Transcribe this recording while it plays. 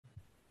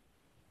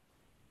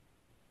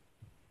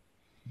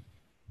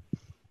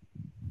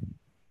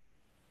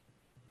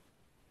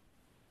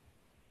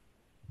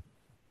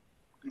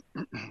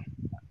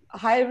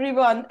Hi,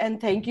 everyone,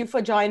 and thank you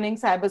for joining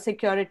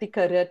Cybersecurity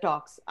Career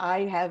Talks.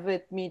 I have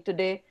with me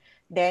today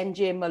Dan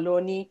J.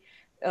 Maloney.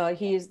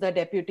 He is the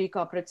Deputy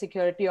Corporate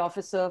Security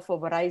Officer for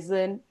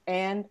Verizon.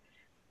 And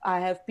I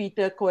have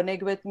Peter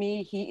Koenig with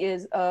me. He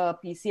is a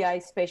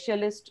PCI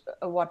specialist.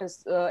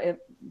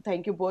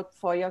 Thank you both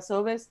for your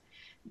service.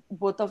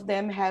 Both of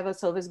them have a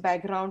service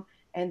background,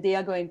 and they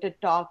are going to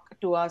talk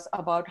to us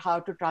about how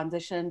to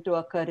transition to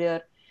a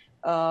career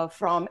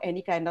from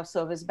any kind of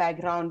service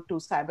background to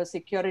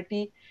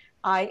cybersecurity.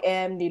 I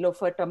am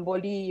Nilofer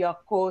Tamboli, your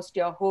host,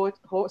 your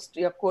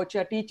coach,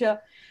 your teacher.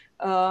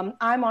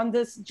 I'm on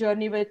this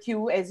journey with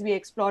you as we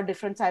explore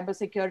different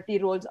cybersecurity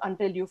roles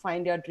until you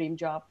find your dream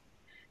job.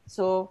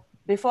 So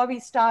before we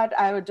start,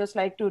 I would just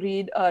like to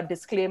read a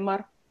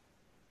disclaimer.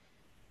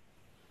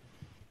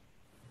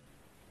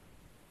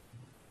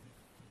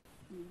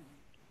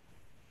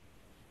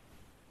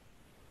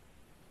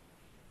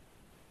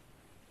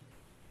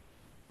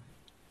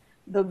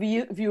 The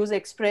views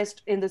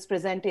expressed in this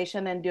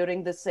presentation and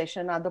during this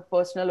session are the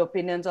personal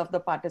opinions of the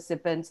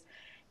participants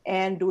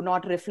and do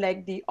not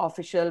reflect the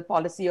official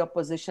policy or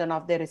position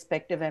of their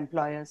respective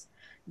employers.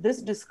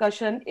 This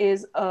discussion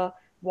is a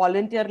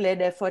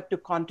volunteer-led effort to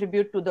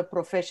contribute to the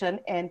profession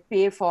and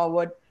pay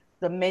forward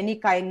the many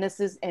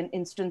kindnesses and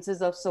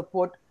instances of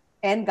support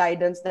and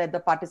guidance that the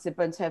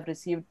participants have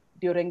received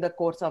during the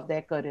course of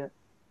their career.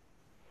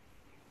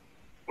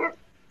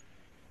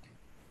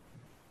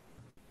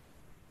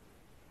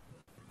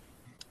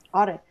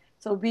 All right.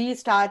 So we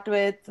start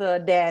with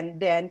Dan.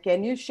 Dan,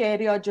 can you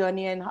share your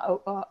journey and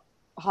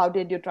how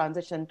did you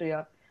transition to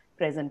your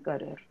present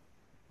career?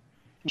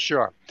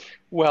 Sure.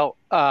 Well,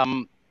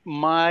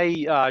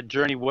 my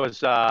journey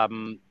was, I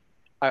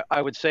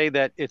would say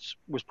that it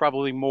was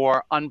probably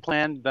more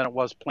unplanned than it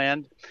was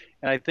planned.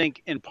 And I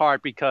think in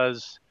part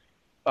because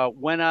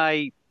when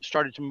I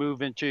started to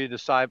move into the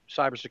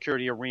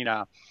cybersecurity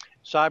arena,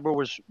 cyber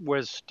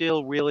was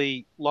still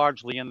really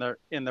largely in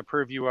the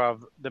purview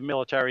of the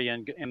military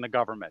and in the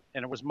government,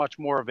 and it was much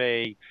more of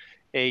a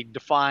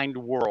defined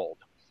world.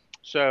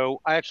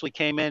 So I actually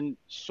came in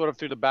sort of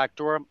through the back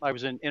door. I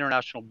was in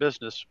international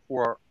business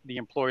for the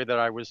employer that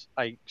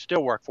I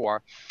still work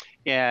for,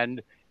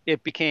 and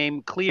it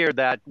became clear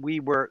that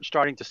we were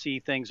starting to see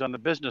things on the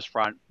business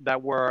front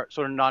that were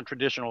sort of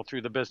non-traditional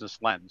through the business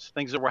lens.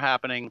 Things that were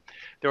happening,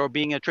 that were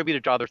being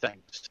attributed to other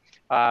things.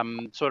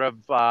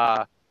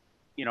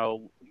 You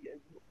know,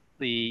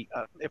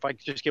 if I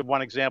just give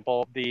one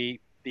example, the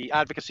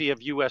advocacy of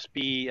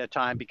USB at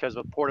time because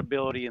of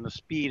portability and the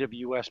speed of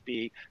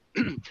USB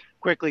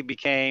quickly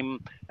became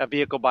a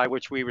vehicle by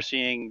which we were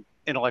seeing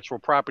intellectual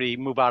property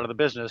move out of the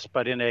business,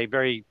 but in a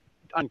very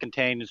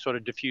uncontained and sort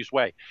of diffuse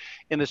way.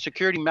 And the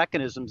security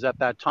mechanisms at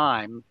that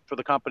time for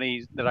the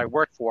companies that I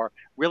worked for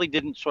really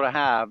didn't sort of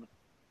have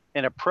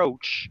an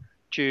approach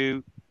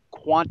to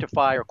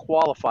quantify or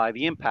qualify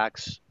the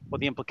impacts or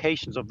the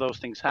implications of those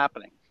things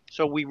happening.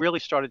 So we really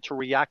started to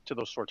react to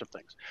those sorts of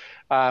things.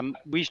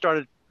 We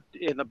started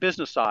in the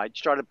business side,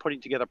 started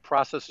putting together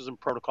processes and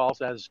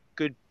protocols as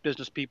good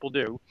business people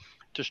do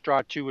to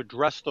start to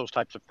address those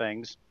types of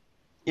things.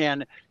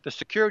 And the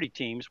security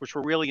teams, which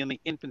were really in the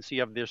infancy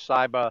of their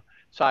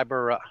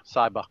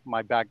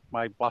my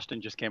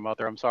Boston just came out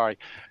there. I'm sorry.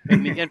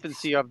 In the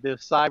infancy of the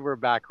cyber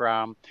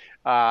background,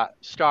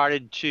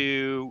 started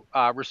to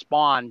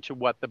respond to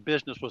what the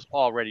business was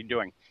already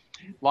doing.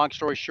 Long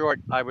story short,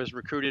 I was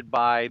recruited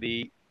by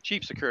the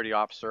chief security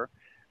officer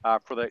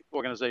for the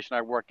organization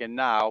I work in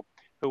now,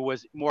 who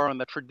was more on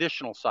the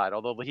traditional side,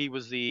 although he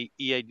was the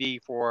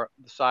EAD for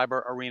the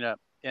cyber arena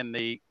in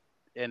the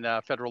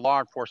federal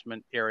law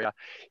enforcement area.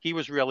 He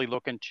was really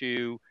looking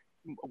to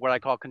what I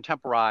call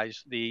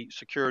contemporize the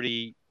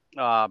security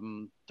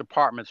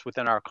departments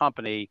within our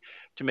company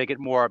to make it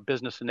more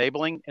business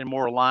enabling and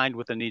more aligned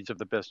with the needs of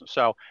the business.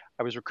 So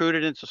I was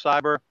recruited into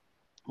cyber.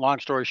 Long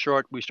story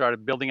short, we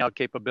started building out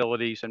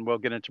capabilities, and we'll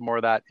get into more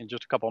of that in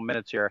just a couple of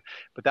minutes here.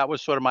 But that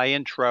was sort of my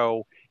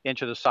intro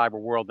into the cyber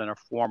world in a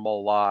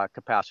formal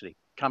capacity,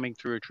 coming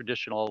through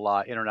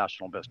traditional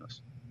international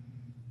business.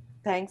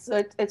 Thanks.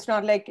 So it's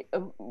not like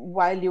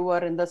while you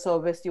were in the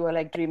service, you were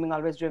like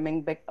always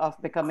dreaming of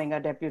becoming a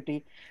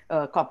deputy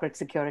corporate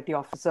security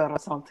officer or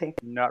something.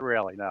 Not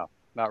really, no.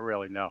 Not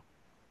really, no.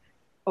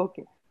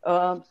 Okay.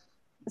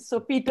 So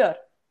Peter,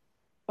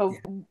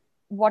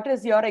 what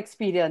is your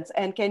experience,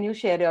 and can you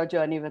share your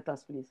journey with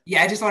us, please?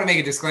 Yeah, I just want to make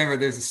a disclaimer.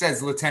 It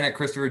says Lieutenant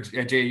Christopher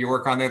J.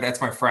 York on there. That's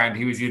my friend.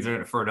 He was using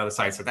it for another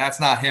site, so that's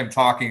not him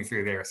talking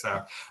through there.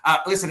 So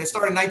listen, it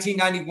started in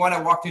 1991.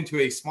 I walked into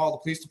a small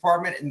police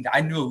department, and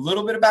I knew a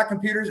little bit about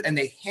computers, and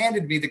they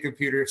handed me the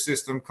computer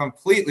system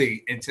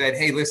completely and said,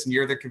 hey, listen,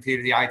 you're the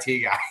computer, the IT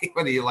guy,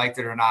 whether you liked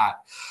it or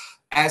not.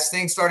 As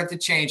things started to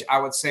change, I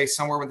would say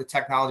somewhere when the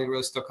technology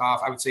really took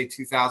off, I would say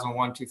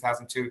 2001,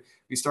 2002,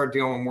 we started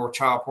dealing with more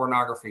child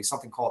pornography,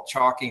 something called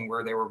chalking,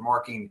 where they were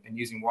marking and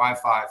using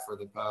Wi-Fi for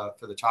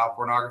the child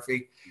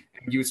pornography.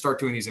 And you would start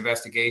doing these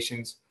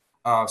investigations.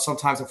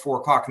 Sometimes at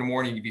 4 o'clock in the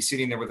morning, you'd be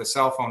sitting there with a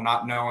cell phone,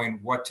 not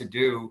knowing what to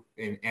do.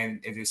 And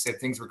they said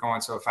things were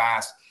going so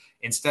fast.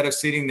 instead of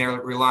sitting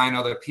there relying on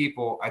other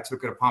people, I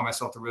took it upon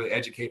myself to really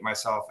educate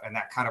myself. And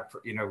that kind of,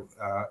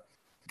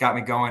 got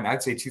me going.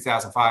 I'd say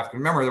 2005.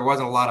 Remember, there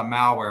wasn't a lot of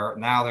malware.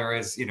 Now there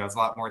is, it's a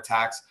lot more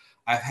attacks.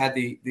 I've had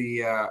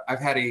I've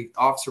had a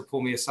officer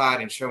pull me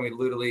aside and show me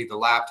literally the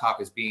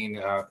laptop is being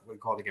what we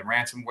call it again,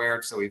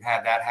 ransomware. So we've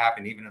had that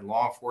happen even in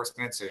law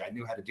enforcement. So I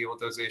knew how to deal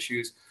with those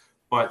issues.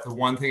 But the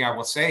one thing I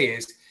will say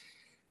is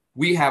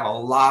we have a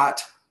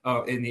lot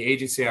of, in the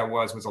agency I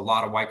was a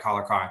lot of white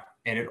collar crime,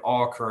 and it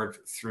all occurred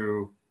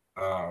through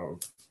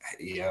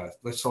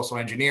social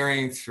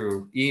engineering,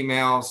 through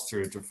emails,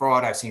 through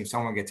fraud. I've seen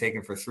someone get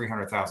taken for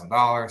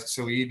 $300,000.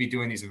 So we'd be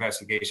doing these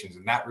investigations,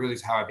 and that really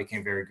is how I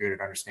became very good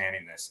at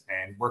understanding this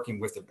and working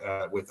with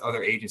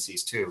other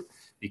agencies too,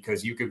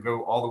 because you could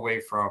go all the way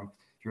from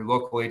your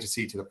local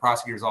agency to the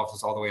prosecutor's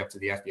office, all the way up to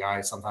the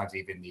FBI, sometimes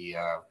even the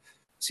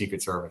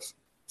Secret Service.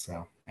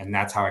 So, and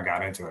that's how I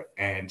got into it,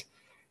 and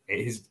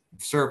it has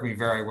served me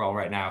very well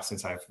right now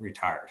since I've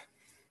retired.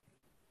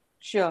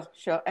 Sure.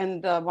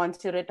 And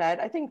once you retired,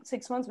 I think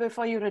 6 months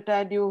before you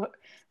retired, you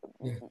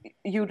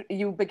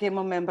became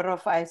a member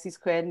of ISC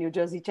Squared New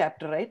Jersey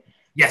chapter, right?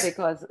 Yes.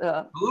 Because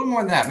a little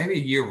more than that, maybe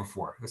a year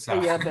before.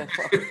 A year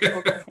before.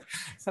 Okay.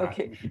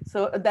 Okay.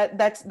 So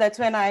that's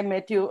when I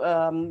met you,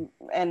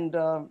 and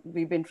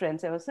we've been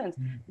friends ever since.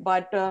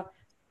 But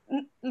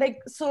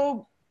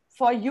so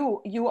for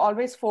you, you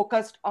always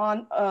focused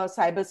on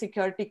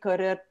cybersecurity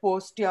career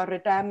post your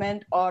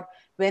retirement, or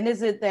when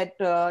is it that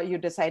you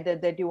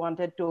decided that you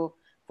wanted to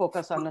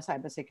focus on a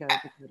cybersecurity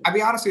career? I'll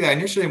be honest with you, I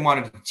initially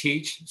wanted to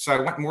teach. So I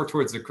went more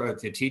towards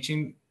the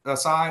teaching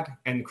side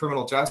and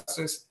criminal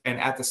justice. And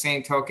at the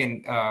same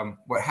token,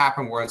 what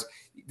happened was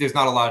there's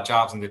not a lot of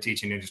jobs in the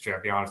teaching industry,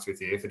 I'll be honest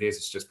with you. If it is,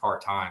 it's just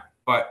part-time.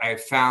 But I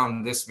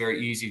found this very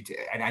easy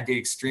and I did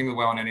extremely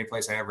well in any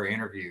place I ever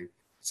interviewed.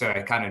 So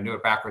I kind of knew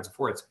it backwards and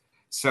forwards.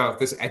 So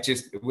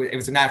it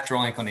was a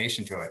natural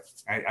inclination to it.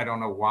 I don't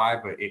know why,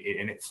 but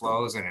it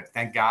flows, and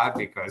thank God,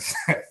 because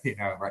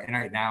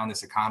right now in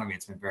this economy,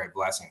 it's been very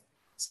blessing.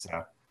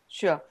 So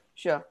sure.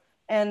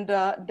 And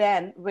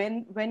Dan,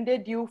 when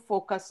did you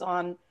focus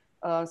on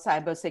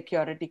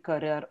cybersecurity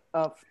career?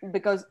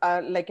 Because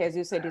as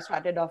you said, you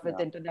started off with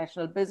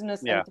international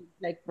business and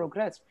things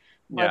progressed.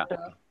 But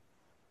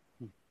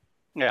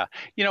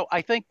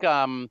I think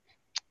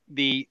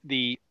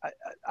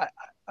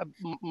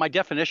my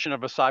definition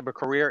of a cyber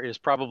career is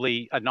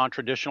probably a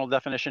non-traditional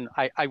definition.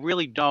 I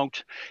really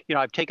don't,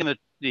 I've taken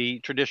the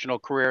traditional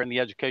career and the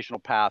educational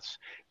paths,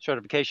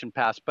 certification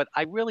paths, but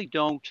I really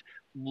don't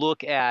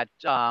look at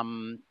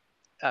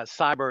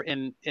cyber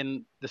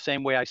in the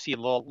same way I see a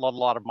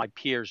lot of my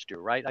peers do,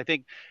 right? I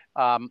think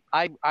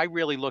I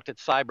really looked at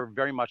cyber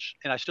very much,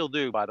 and I still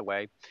do, by the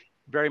way,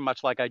 very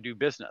much like I do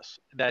business.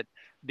 That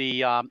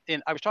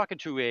and I was talking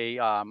to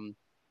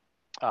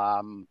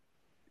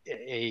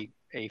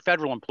a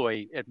federal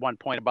employee at one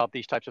point about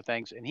these types of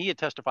things, and he had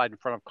testified in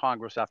front of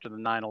Congress after the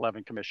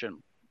 9/11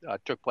 Commission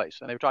took place,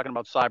 and they were talking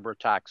about cyber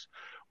attacks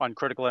on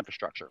critical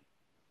infrastructure.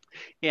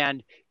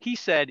 And he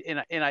said,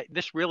 and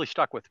this really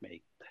stuck with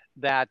me,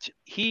 that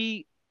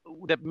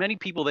many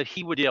people that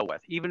he would deal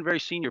with, even very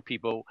senior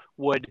people,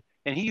 would,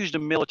 and he used a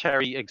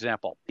military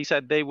example. He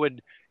said they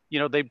would,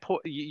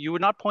 you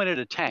would not point at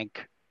a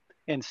tank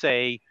and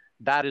say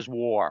that is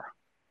war.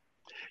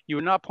 You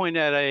would not point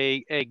at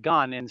a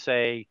gun and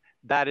say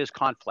that is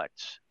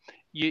conflicts.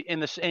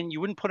 And you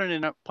wouldn't point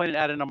it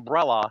at an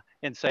umbrella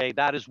and say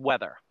that is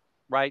weather,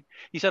 right?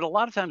 He said a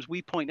lot of times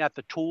we point at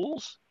the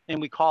tools and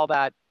we call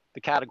that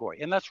the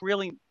category. And that's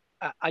really,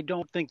 I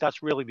don't think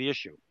that's really the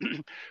issue.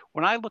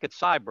 When I look at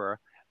cyber,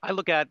 I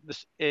look at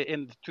this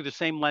through the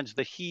same lens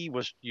that he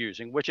was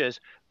using, which is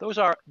those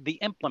are the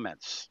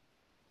implements.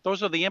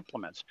 Those are the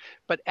implements.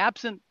 But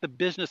absent the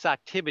business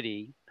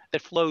activity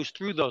that flows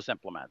through those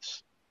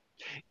implements,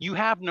 you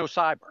have no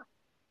cyber.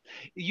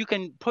 You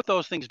can put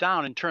those things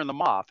down and turn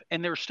them off,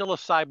 and there's still a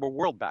cyber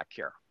world back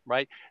here,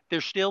 right?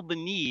 There's still the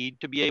need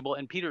to be able,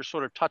 and Peter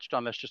sort of touched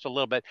on this just a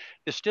little bit,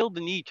 there's still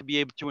the need to be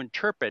able to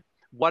interpret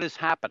what is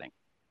happening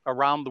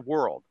around the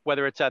world,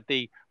 whether it's at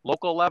the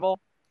local level,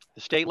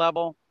 the state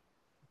level,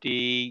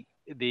 the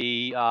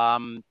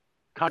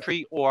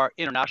country or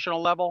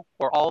international level,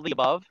 or all the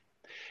above.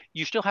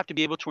 You still have to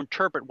be able to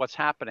interpret what's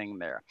happening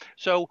there.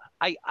 So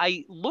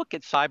I look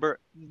at cyber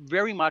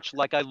very much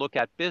like I look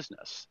at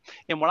business.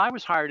 And when I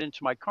was hired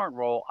into my current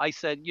role, I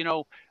said,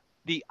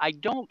 I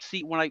don't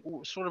see, when I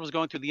sort of was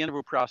going through the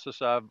interview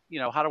process of,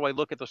 how do I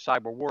look at the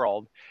cyber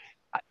world,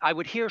 I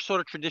would hear sort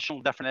of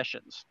traditional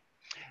definitions.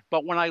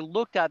 But when I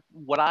looked at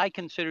what I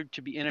considered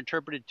to be and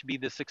interpreted to be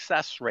the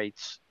success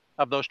rates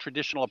of those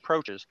traditional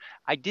approaches,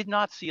 I did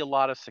not see a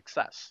lot of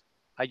success.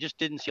 I just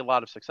didn't see a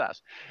lot of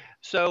success.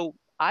 So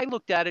I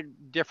looked at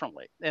it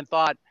differently and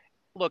thought,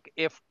 look,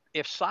 if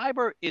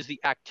cyber is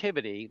the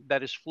activity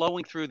that is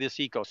flowing through this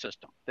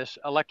ecosystem, this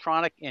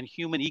electronic and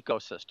human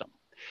ecosystem,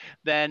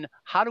 then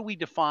how do we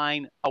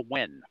define a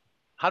win?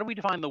 How do we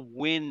define the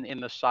win in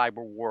the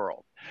cyber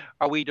world?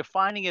 Are we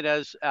defining it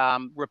as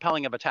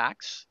repelling of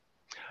attacks?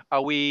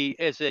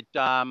 Is it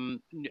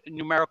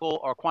numerical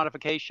or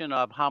quantification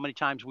of how many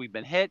times we've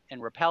been hit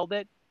and repelled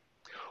it?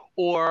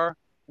 Or,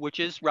 which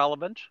is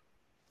relevant,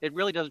 it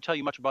really doesn't tell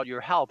you much about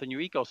your health and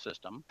your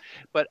ecosystem,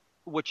 but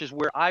which is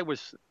where I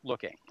was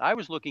looking. I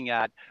was looking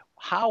at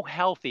how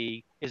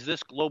healthy is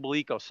this global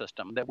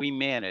ecosystem that we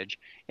manage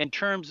in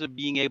terms of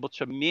being able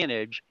to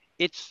manage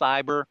its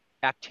cyber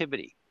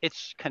activity,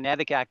 its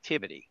kinetic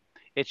activity,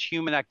 its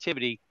human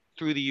activity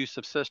through the use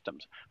of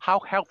systems. How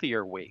healthy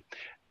are we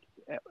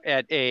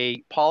at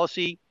a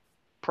policy,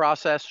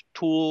 process,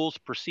 tools,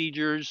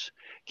 procedures,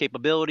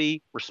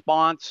 capability,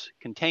 response,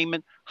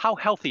 containment? How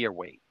healthy are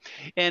we?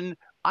 And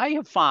I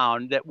have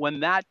found that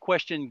when that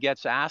question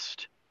gets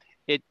asked,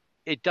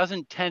 it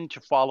doesn't tend to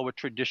follow a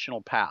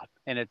traditional path,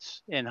 and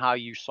it's in how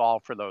you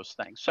solve for those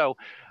things. So,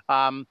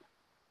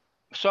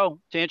 so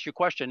to answer your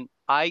question,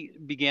 I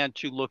began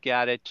to look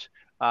at it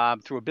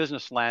through a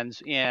business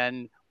lens,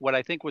 and what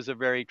I think was a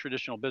very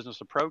traditional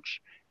business approach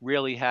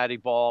really had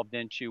evolved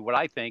into what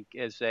I think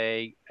is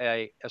a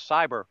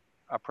cyber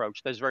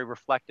approach that's very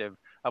reflective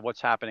of what's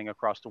happening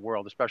across the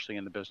world, especially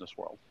in the business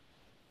world.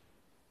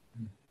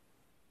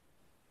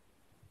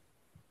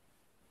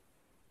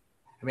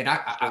 I mean,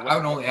 I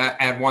would only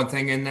add one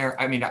thing in there.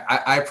 I mean,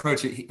 I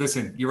approach it.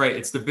 Listen, you're right.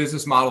 It's the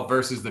business model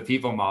versus the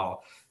people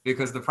model.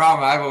 Because the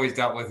problem I've always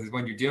dealt with is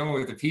when you're dealing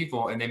with the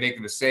people and they make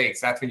the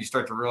mistakes, that's when you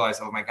start to realize,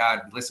 oh my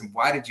God, listen,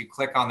 why did you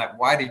click on that?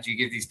 Why did you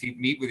give these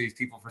people, meet with these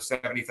people for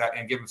 $70,000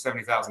 and give them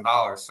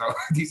 $70,000? So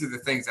these are the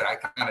things that I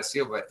kind of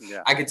see. But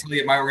yeah. I can tell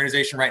you at my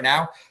organization right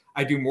now,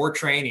 I do more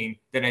training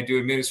than I do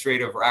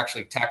administrative or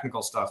actually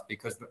technical stuff,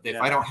 because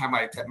if I don't have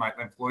my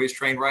employees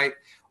trained right,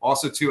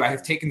 also too, I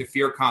have taken the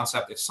fear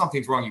concept. If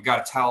something's wrong, you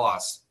got to tell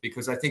us,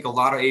 because I think a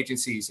lot of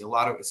agencies,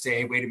 say,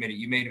 hey, wait a minute,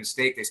 you made a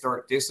mistake. They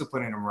start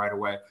disciplining them right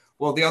away.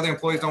 Well, the other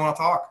employees don't want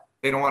to talk.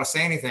 They don't want to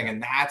say anything.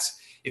 And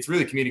it's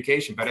really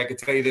communication. But I could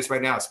tell you this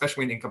right now,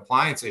 especially in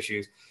compliance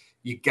issues,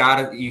 you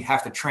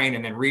have to train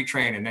and then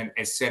retrain and then,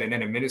 as said, and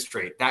then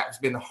administrate. That's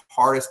been the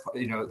hardest,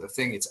 the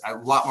thing. It's a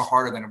lot more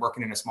harder than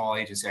working in a small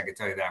agency. I can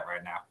tell you that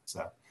right now.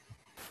 So.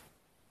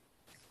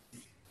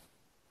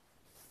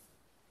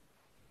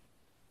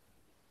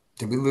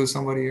 Did we lose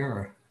somebody here?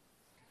 Or?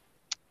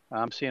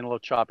 I'm seeing a little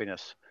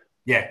choppiness.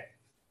 Yeah.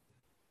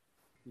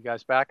 You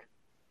guys back?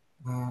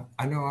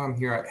 I know I'm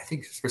here. I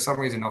think for some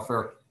reason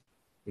Ofer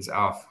is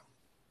off.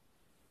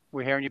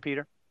 We're hearing you,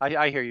 Peter.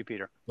 I hear you,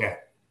 Peter. Yeah.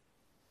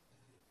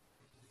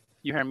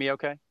 You hearing me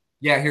okay?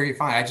 Yeah, I hear you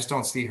fine. I just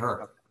don't see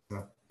her.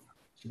 So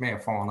she may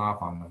have fallen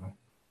off on that.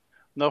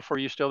 No, are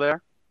you still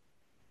there?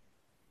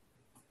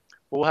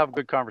 We'll have a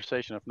good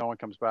conversation if no one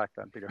comes back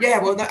then, Peter. Yeah,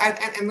 well,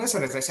 and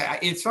listen, as I said,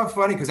 it's so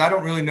funny because I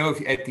don't really know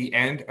if at the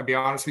end, I'll be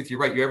honest with you,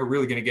 right, you're ever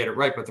really going to get it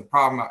right. But the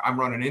problem I'm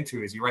running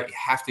into is, you're right, you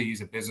have to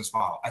use a business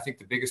model. I think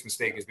the biggest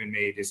mistake has been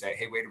made is that,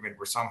 hey, wait a minute,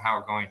 we're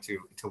somehow going to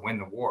win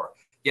the war.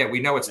 Yeah,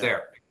 we know it's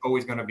there. It's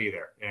always going to be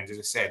there. And as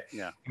I said,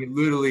 I mean,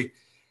 literally,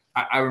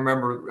 I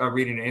remember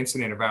reading an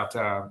incident about,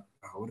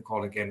 what do you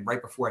call it again?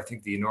 Right before, I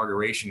think, the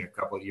inauguration a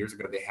couple of years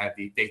ago,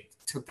 they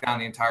took down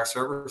the entire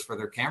servers for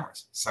their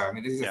cameras. So, I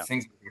mean, these are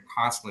things that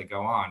constantly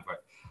go on.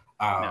 But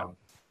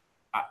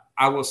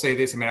I will say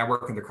this. I mean, I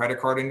work in the credit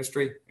card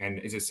industry. And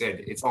as I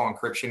said, it's all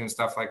encryption and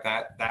stuff like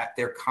that. That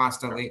they're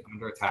constantly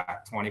under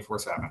attack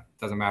 24/7.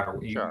 Doesn't matter.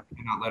 You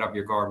cannot let up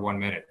your guard 1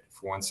 minute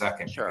for 1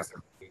 second. Because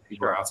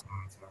people are outside.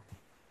 So.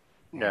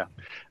 Yeah.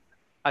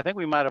 I think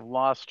we might have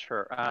lost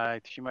her.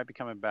 She might be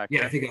coming back.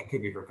 Yeah, I think that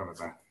could be her coming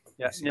back.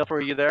 Yeah, Neil,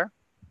 are you there?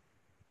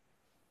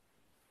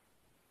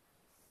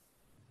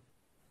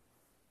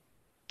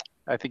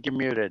 I think you're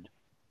muted.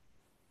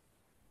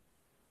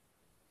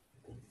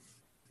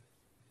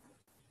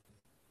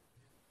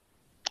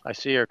 I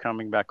see her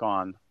coming back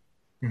on.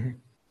 Mm-hmm.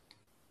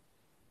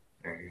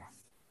 There you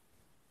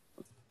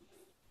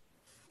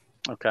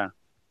go. Okay.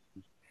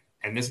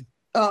 And this.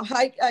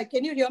 Hi,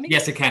 can you hear me?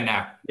 Yes, I can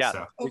now. Yeah.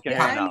 So. Okay,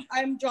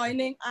 I'm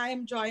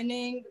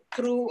joining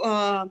through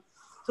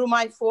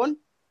my phone,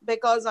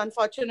 because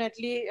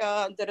unfortunately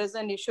there is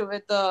an issue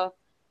with the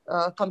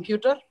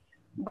computer.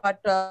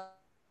 But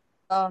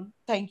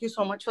thank you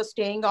so much for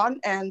staying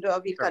on, and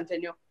we'll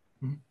continue.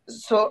 Mm-hmm.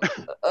 So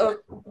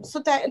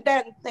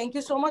Dan, thank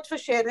you so much for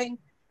sharing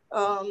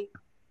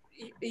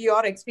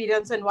your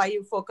experience and why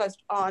you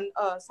focused on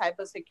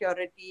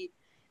cybersecurity.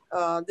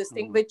 This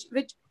thing,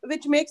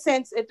 which makes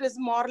sense. It is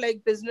more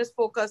like business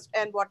focused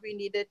and what we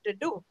needed to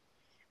do.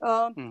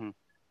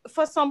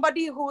 For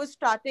somebody who is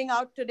starting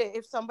out today,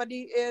 if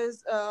somebody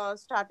is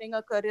starting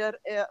a career,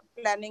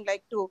 planning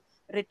like to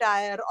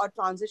retire or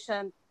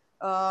transition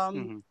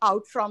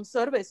out from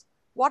service,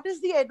 what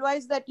is the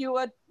advice that you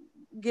would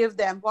give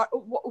them?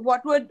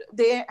 What would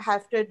they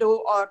have to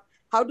do, or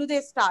how do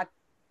they start?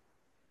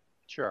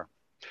 Sure.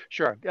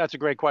 That's a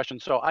great question.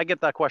 So I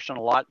get that question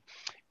a lot,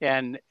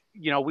 and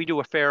we do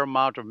a fair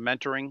amount of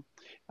mentoring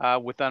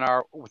within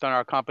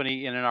our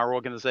company and in our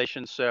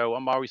organization. So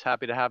I'm always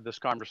happy to have this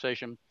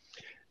conversation,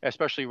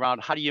 especially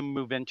around how do you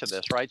move into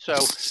this, right? So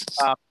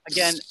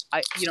again,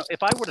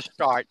 if I were to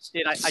start,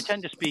 and I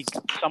tend to speak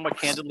somewhat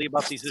candidly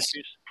about these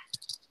issues.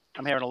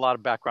 I'm hearing a lot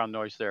of background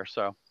noise there.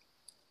 So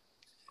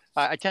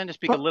I tend to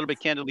speak a little bit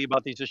candidly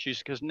about these issues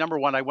because number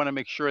one, I want to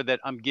make sure that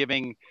I'm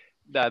giving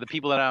the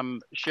people that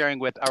I'm sharing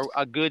with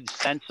a good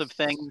sense of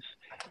things,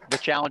 the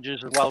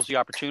challenges as well as the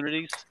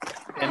opportunities.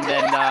 And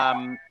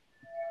then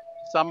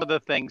some of the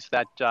things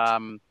that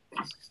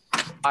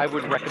I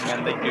would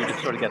recommend they do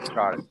to sort of get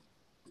started.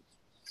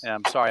 And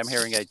I'm sorry, I'm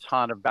hearing a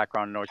ton of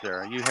background noise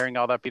there. Are you hearing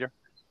all that, Peter?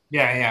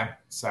 Yeah.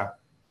 So.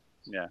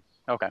 Yeah.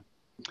 Okay.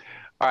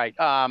 All right.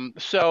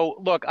 So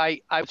look,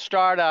 I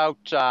start out.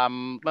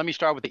 Let me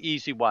start with the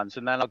easy ones,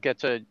 and then I'll get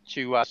to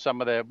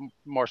some of the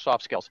more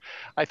soft skills.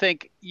 I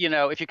think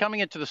if you're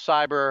coming into the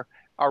cyber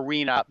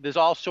arena, there's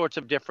all sorts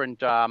of different.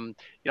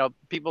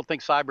 People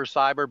think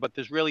cyber, but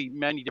there's really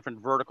many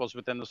different verticals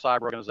within the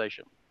cyber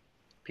organization.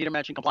 Peter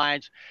mentioned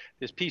compliance.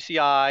 There's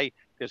PCI.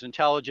 There's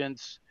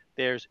intelligence.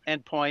 There's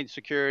endpoint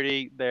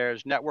security.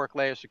 There's network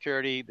layer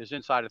security. There's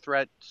insider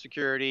threat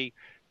security.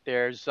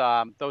 There's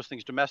those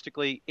things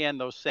domestically and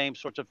those same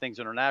sorts of things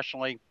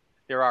internationally.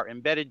 There are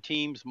embedded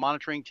teams,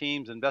 monitoring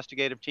teams,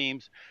 investigative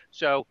teams.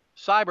 So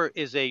cyber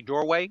is a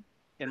doorway,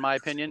 in my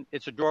opinion.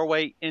 It's a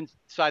doorway.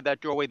 Inside that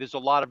doorway, there's a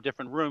lot of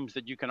different rooms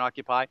that you can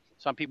occupy.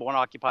 Some people want to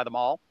occupy them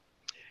all,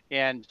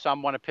 and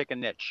some want to pick a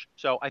niche.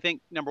 So I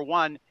think, number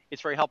one,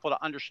 it's very helpful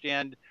to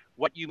understand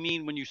what you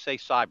mean when you say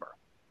cyber,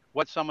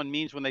 what someone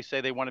means when they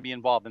say they want to be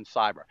involved in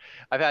cyber.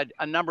 I've had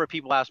a number of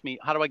people ask me,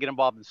 how do I get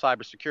involved in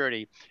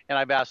cybersecurity? And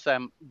I've asked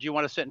them, do you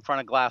want to sit in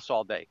front of glass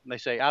all day? And they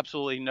say,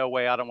 absolutely no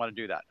way, I don't want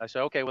to do that. I say,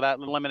 okay, well, that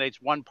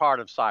eliminates one part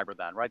of cyber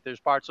then, right?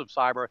 There's parts of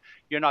cyber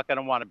you're not going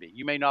to want to be.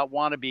 You may not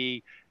want to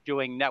be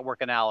doing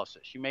network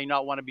analysis. You may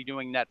not want to be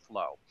doing net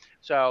flow.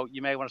 So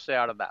you may want to stay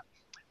out of that.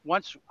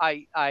 Once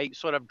I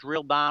sort of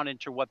drill down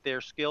into what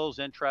their skills,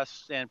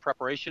 interests, and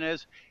preparation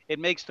is, it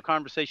makes the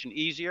conversation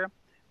easier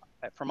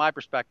from my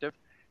perspective.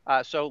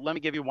 So let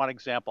me give you one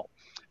example.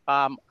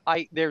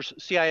 There's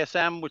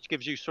CISM, which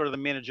gives you sort of the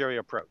managerial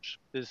approach.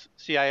 There's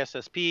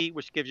CISSP,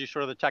 which gives you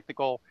sort of the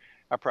technical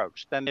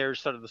approach. Then there's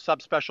sort of the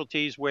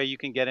subspecialties where you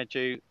can get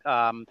into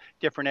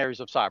different areas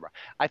of cyber.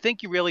 I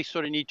think you really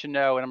sort of need to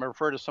know, and I'm going to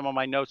refer to some of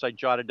my notes I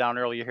jotted down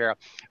earlier here,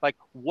 like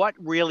what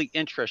really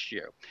interests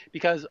you.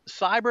 Because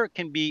cyber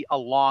can be a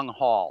long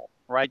haul,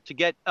 right? To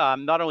get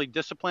not only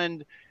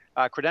disciplined,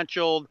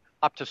 credentialed,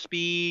 up to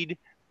speed,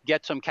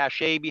 get some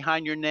cachet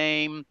behind your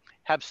name,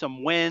 have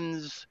some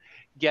wins,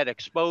 get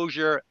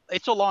exposure.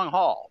 It's a long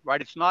haul,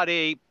 right? It's not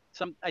I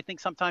think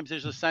sometimes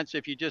there's a sense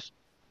if you just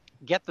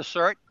get the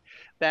cert,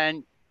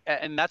 then,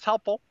 and that's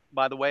helpful,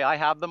 by the way, I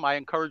have them, I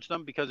encourage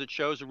them because it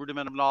shows a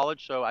rudiment of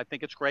knowledge. So I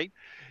think it's great,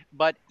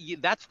 but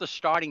that's the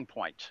starting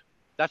point.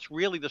 That's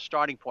really the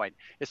starting point.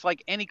 It's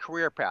like any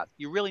career path.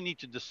 You really need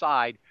to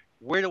decide,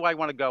 where do I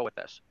want to go with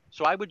this?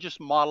 So I would just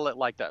model it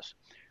like this.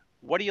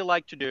 What do you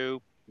like to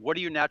do? What are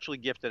you naturally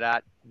gifted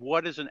at?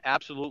 What is an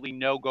absolutely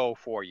no-go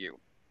for you?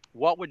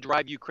 What would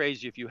drive you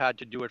crazy if you had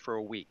to do it for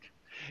a week?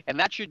 And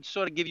that should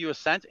sort of give you a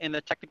sense in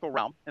the technical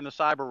realm, in the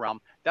cyber realm,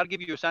 that'll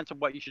give you a sense of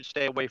what you should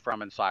stay away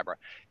from in cyber.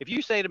 If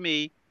you say to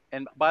me,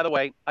 and by the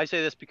way, I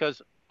say this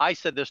because I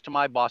said this to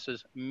my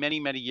bosses many,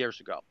 many years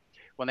ago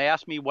when they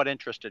asked me what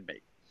interested me.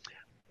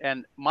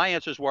 And my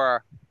answers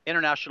were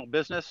international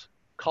business,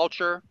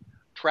 culture,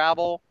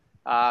 travel,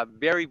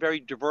 very,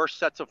 very diverse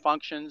sets of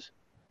functions,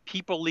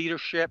 people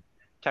leadership,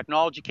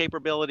 technology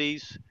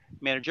capabilities,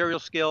 managerial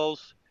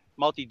skills,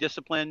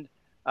 multidisciplined,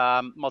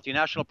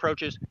 multinational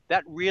approaches.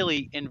 That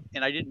really, and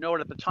I didn't know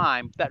it at the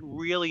time, that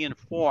really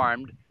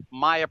informed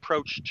my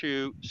approach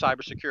to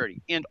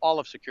cybersecurity and all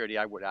of security,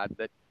 I would add,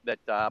 that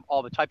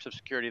all the types of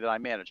security that I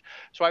manage.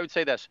 So I would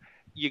say this,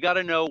 you got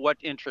to know what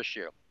interests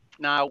you.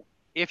 Now,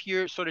 if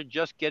you're sort of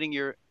just getting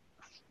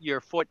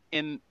your foot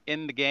in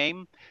the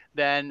game,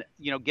 then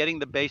getting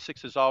the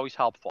basics is always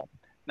helpful.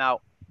 Now,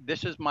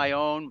 this is my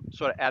own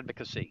sort of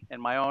advocacy and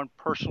my own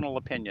personal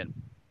opinion.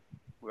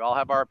 We all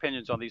have our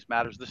opinions on these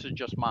matters. This is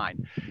just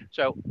mine.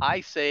 So I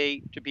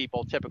say to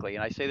people typically,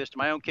 and I say this to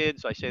my own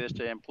kids, I say this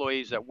to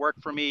employees that work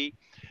for me,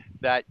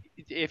 that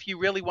if you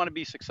really want to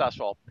be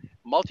successful,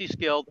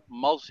 multi-skilled,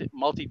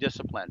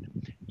 multidisciplined,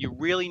 you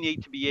really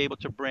need to be able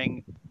to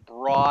bring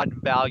broad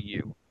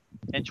value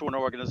into an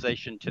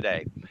organization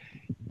today.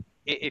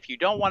 If you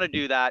don't want to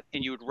do that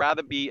and you would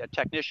rather be a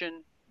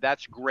technician,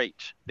 that's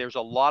great. There's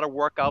a lot of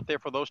work out there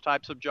for those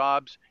types of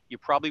jobs. You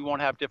probably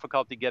won't have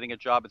difficulty getting a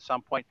job at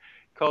some point.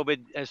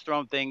 COVID has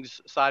thrown things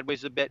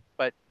sideways a bit,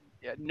 but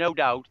no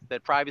doubt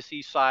that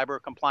privacy,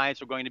 cyber,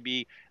 compliance are going to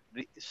be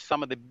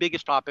some of the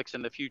biggest topics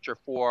in the future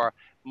for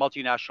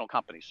multinational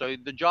companies. So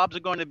the jobs are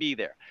going to be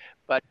there,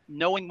 but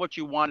knowing what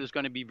you want is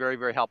going to be very,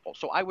 very helpful.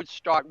 So I would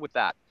start with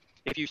that.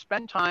 If you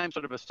spend time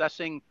sort of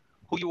assessing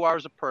who you are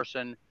as a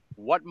person,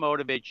 what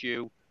motivates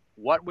you,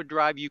 what would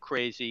drive you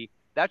crazy,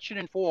 that should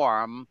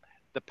inform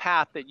the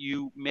path that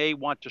you may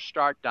want to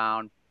start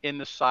down in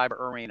the cyber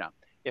arena.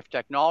 If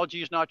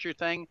technology is not your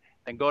thing,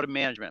 then go to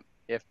management.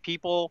 If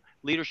people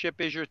leadership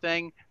is your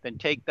thing, then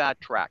take that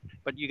track.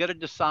 But you got to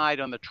decide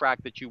on the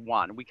track that you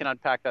want. We can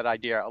unpack that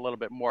idea a little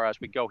bit more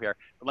as we go here.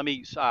 But let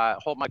me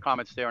hold my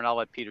comments there, and I'll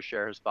let Peter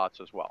share his thoughts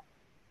as well.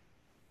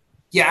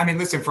 Yeah, I mean,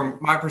 listen, from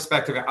my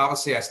perspective,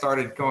 obviously I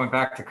started going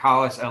back to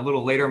college a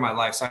little later in my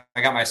life. So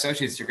I got my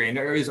associate's degree, and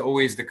there is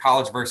always the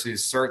college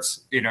versus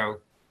certs,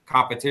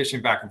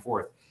 competition back and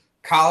forth.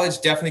 College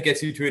definitely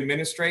gets you to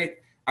administrate.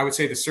 I would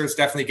say the certs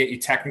definitely get you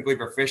technically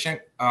proficient.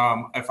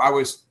 If I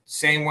was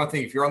saying one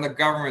thing, if you're on the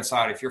government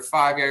side, if you're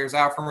 5 years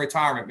out from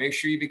retirement, make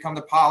sure you become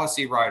the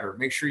policy writer.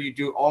 Make sure you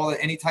do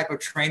any type of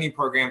training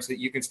programs that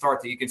you can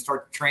start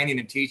training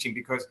and teaching,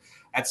 because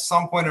at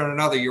some point or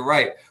another, you're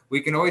right.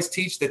 We can always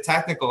teach the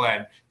technical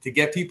end. To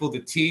get people to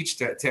teach,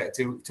 to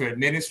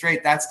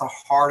administrate, that's the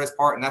hardest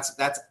part, and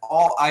that's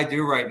all I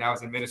do right now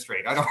is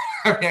administrate. I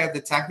have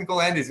the technical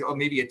end is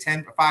maybe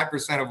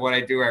 5% of what I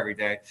do every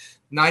day.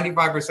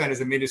 95% is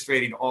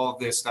administrating all of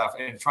this stuff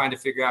and trying to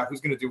figure out who's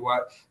going to do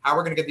what, how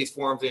we're going to get these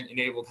forms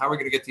enabled, how we're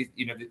going to get these.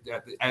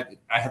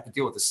 I have to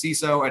deal with the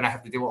CISO, and I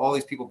have to deal with all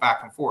these people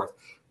back and forth.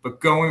 But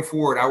going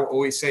forward, I will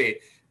always say,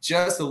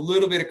 just a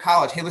little bit of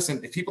college. Hey,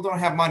 listen, if people don't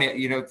have money,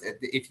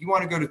 if you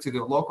want to go to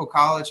the local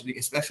college,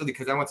 especially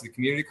because I went to the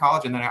community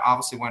college and then I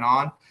obviously went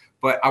on,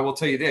 but I will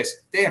tell you this,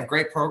 they have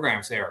great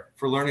programs there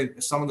for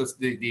learning some of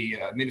the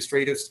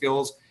administrative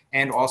skills,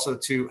 and also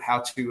to how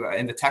to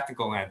in the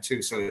technical end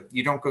too, so that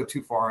you don't go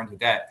too far into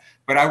debt.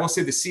 But I will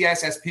say the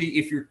CISSP,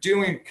 if you're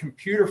doing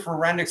computer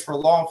forensics for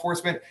law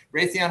enforcement,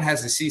 Raytheon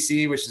has the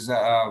CC, which is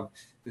the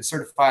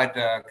Certified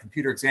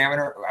Computer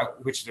Examiner,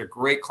 which is a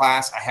great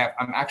class.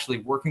 I'm actually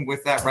working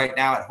with that right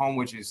now at home,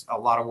 which is a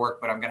lot of work,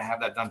 but I'm going to have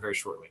that done very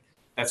shortly.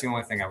 That's the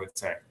only thing I would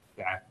say.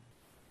 Yeah.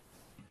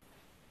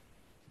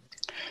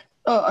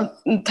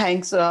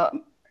 Thanks.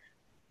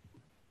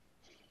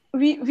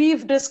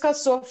 We've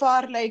discussed so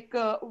far like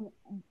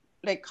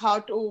how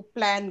to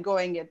plan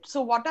going it.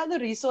 So what are the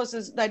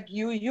resources that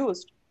you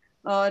used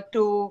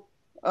to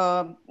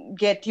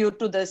get you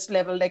to this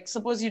level? Like,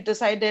 suppose you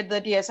decided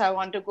that, yes, I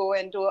want to go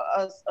into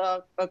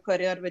a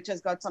career which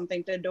has got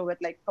something to do with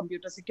like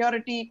computer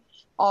security,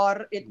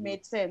 or it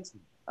made sense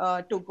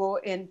to go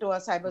into a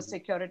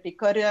cybersecurity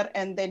career,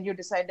 and then you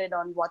decided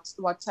on what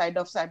side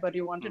of cyber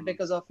you wanted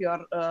because of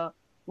your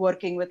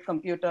working with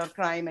computer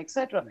crime,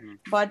 etc.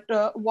 But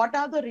what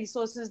are the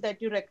resources that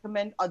you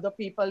recommend other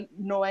people,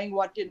 knowing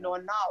what you know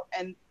now,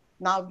 and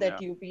now that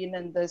you've been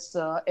in this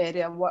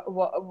area,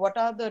 what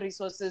are the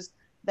resources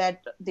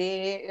that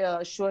they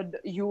should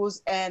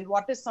use, and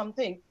what is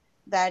something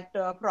that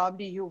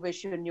probably you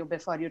wish you knew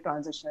before you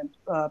transitioned,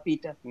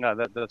 Peter? No,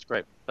 that's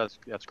great. That's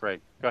great.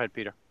 Go ahead,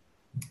 Peter.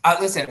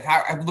 Listen,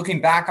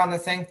 looking back on the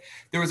thing,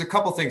 there was a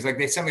couple things. Like,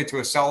 they sent me to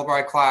a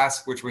Celebrite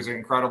class, which was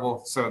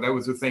incredible. So that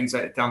was the things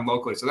that done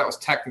locally. So that was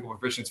technical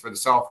proficiency for the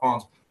cell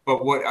phones.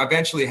 But what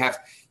eventually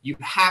you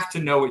have to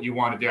know what you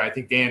want to do. I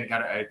think Dan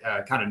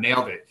kind of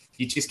nailed it.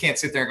 You just can't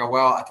sit there and go,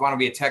 well, I want to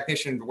be a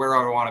technician. Where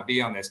do I want to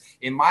be on this?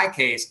 In my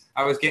case,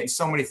 I was getting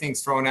so many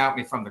things thrown at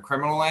me from the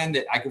criminal end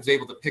that I was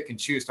able to pick and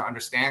choose to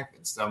understand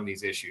some of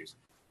these issues.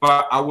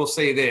 But I will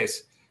say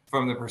this,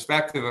 from the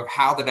perspective of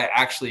how did I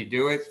actually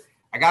do it,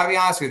 I got to be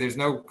honest with you, there's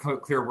no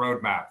clear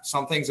roadmap.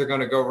 Some things are going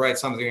to go right,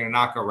 some things are going to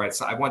not go right.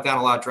 So I went down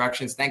a lot of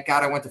directions. Thank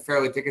God I went to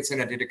Fairleigh Dickinson.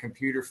 I did a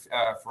computer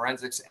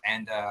forensics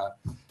and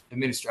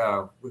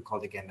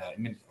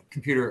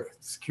computer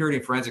security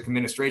and forensic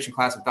administration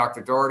class with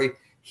Dr. Doherty.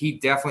 He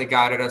definitely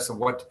guided us on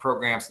what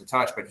programs to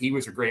touch, but he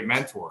was a great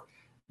mentor.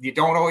 You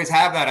don't always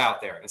have that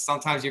out there. And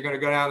sometimes you're going to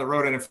go down the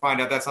road and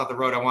find out that's not the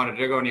road I wanted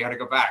to go, and you got to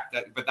go back.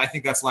 But I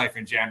think that's life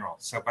in general.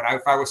 So, but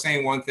if I was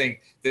saying one thing,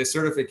 the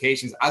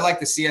certifications, I like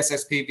the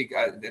CSSP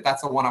because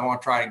that's the one I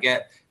want to try to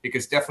get,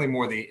 because definitely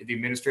more the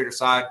administrator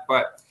side,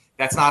 but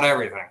that's not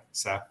everything.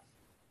 So,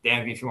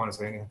 Dan, if you want to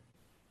say anything.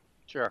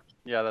 Sure.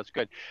 Yeah, that's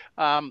good.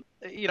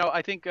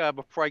 I think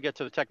before I get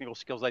to the technical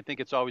skills, I think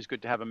it's always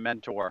good to have a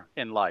mentor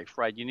in life,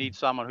 right? You need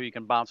someone who you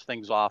can bounce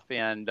things off,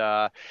 and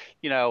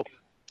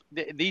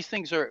these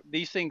things are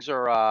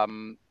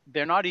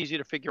they're not easy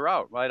to figure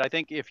out, right? I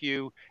think if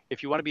you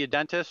want to be a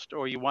dentist,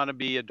 or you want to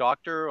be a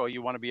doctor, or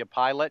you want to be a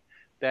pilot,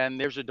 then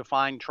there's a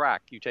defined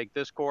track. You take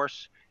this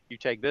course, you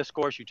take this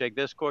course, you take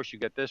this course, you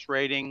get this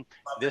rating,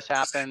 this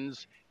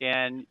happens,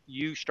 and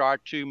you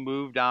start to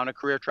move down a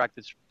career track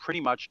that's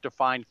pretty much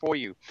defined for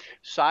you.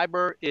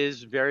 Cyber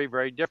is very,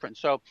 very different.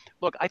 So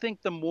look, I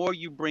think the more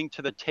you bring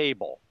to the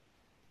table,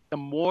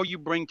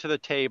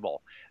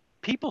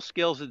 people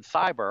skills in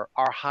cyber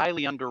are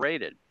highly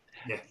underrated.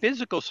 Yeah.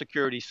 Physical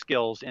security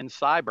skills in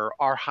cyber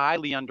are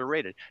highly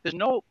underrated.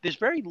 There's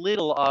very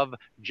little of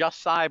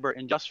just cyber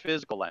and just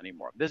physical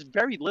anymore. There's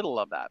very little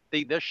of that.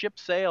 The ship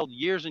sailed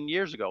years and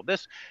years ago.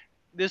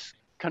 This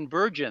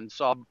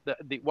convergence of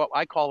the what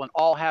I call an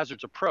all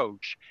hazards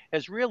approach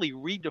has really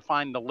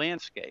redefined the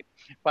landscape.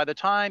 By the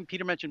time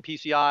Peter mentioned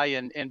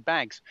PCI and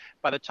banks,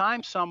 by the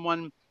time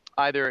someone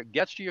either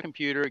gets to your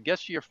computer,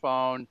 gets to your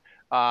phone,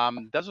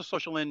 does a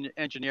social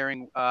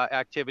engineering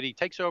activity,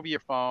 takes over your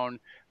phone,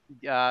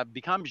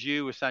 becomes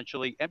you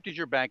essentially, empties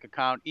your bank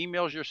account,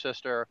 emails your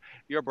sister,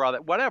 your brother,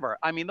 whatever.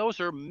 I mean, those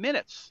are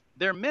minutes.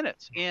 They're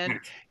minutes, and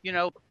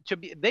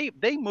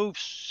they move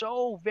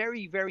so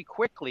very, very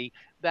quickly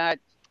that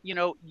you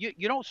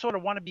don't sort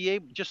of want to be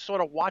able just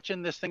sort of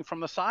watching this thing from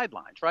the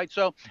sidelines, right?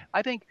 So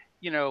I think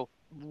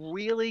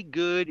really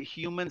good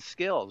human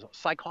skills,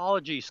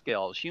 psychology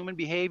skills, human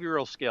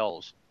behavioral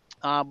skills,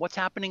 what's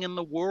happening in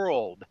the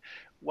world.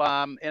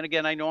 And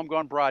again, I know I'm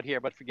going broad here,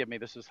 but forgive me.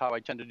 This is how I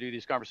tend to do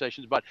these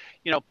conversations. But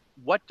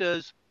what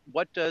does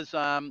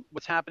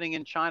what's happening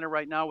in China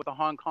right now with the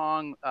Hong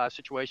Kong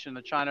situation,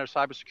 the China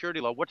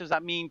cybersecurity law? What does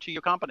that mean to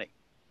your company,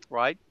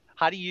 right?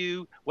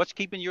 What's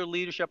keeping your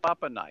leadership up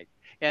at night?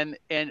 And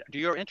do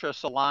your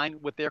interests align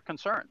with their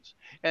concerns?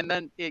 And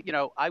then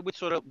I would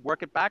sort of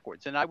work it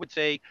backwards, and I would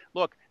say,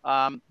 look,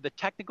 the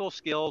technical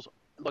skills.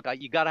 Look,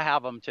 you got to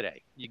have them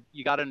today.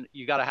 You got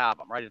to have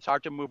them, right? It's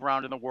hard to move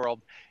around in the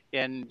world,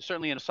 and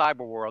certainly in a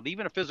cyber world,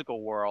 even a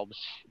physical world,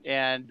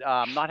 and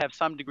not have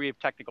some degree of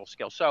technical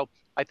skill. So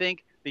I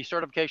think the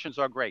certifications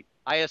are great.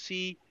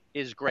 ISC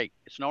is great.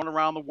 It's known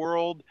around the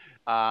world.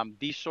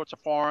 These sorts of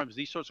forums,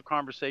 these sorts of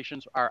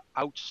conversations are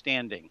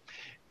outstanding.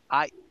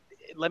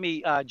 Let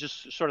me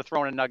just sort of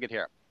throw in a nugget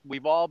here.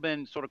 We've all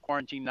been sort of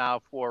quarantined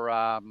now for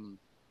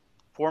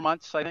 4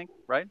 months, I think,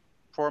 right?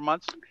 4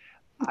 months.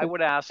 I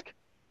would ask,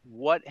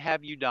 what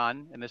have you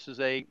done? And this is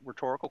a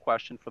rhetorical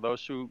question for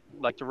those who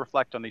like to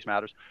reflect on these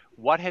matters.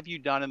 What have you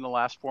done in the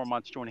last 4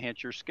 months to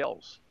enhance your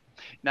skills?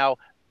 Now,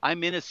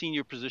 I'm in a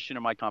senior position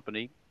in my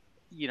company.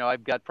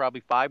 I've got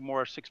probably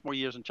 6 more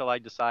years until I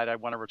decide I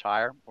want to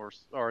retire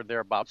or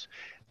thereabouts.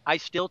 I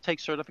still take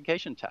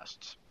certification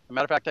tests. As a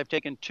matter of fact, I've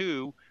taken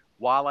 2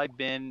 while I've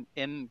been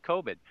in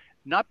COVID.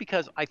 Not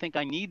because I think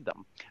I need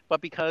them,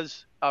 but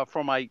because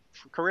for my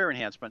career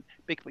enhancement,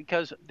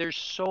 because there's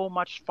so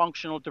much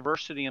functional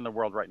diversity in the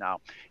world right now.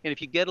 And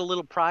if you get a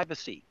little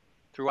privacy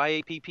through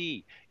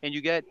IAPP, and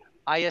you get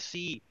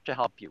ISC to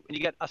help you, and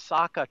you get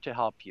ASACA to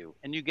help you,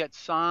 and you get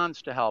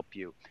SANS to help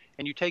you,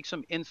 and you take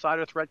some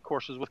insider threat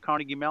courses with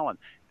Carnegie Mellon,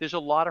 there's a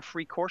lot of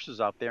free courses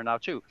out there now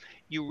too.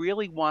 You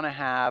really want to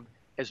have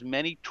as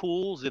many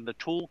tools in the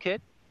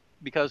toolkit,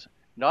 because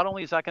not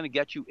only is that going to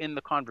get you in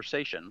the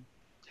conversation,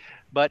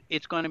 but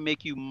it's going to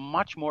make you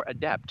much more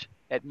adept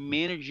at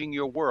managing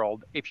your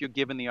world if you're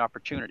given the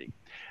opportunity.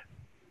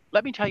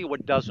 Let me tell you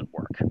what doesn't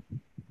work.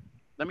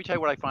 Let me tell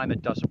you what I find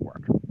that doesn't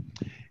work.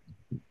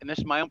 And this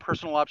is my own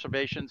personal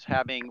observations,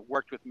 having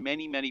worked with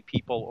many, many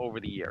people over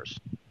the years,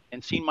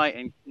 and seen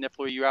and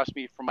Niflua, you asked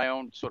me for my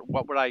own sort of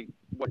what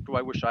do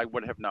I wish I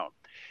would have known.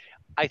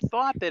 I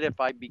thought that if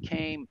I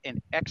became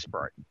an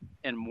expert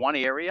in one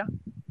area,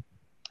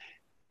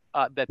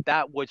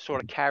 that would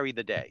sort of carry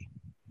the day.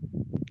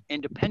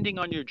 And depending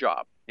on your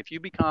job, if you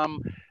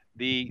become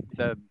the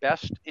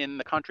best in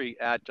the country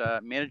at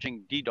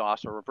managing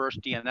DDoS or reverse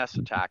DNS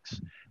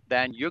attacks,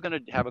 then you're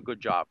going to have a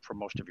good job for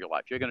most of your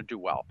life. You're going to do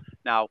well.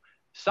 Now,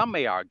 some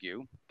may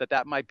argue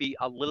that might be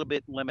a little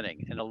bit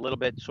limiting and a little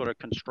bit sort of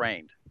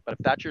constrained. But if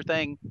that's your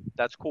thing,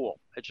 that's cool.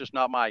 It's just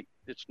not my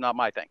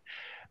thing.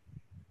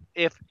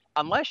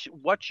 Unless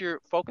what you're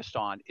focused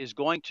on is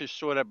going to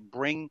sort of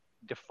bring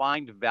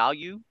defined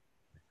value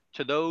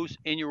to those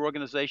in your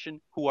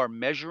organization who are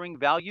measuring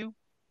value,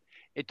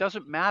 it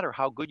doesn't matter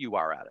how good you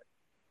are at it.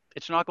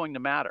 It's not going to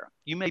matter.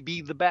 You may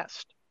be the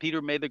best.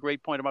 Peter made the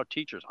great point about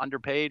teachers,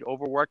 underpaid,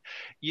 overworked.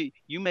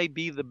 You may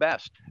be the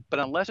best, but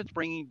unless it's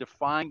bringing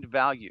defined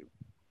value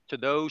to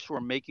those who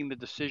are making the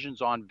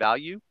decisions on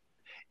value,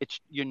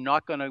 you're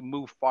not going to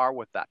move far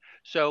with that.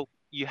 So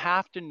you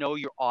have to know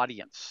your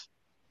audience.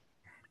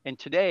 And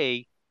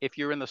today, if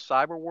you're in the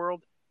cyber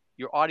world,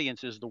 your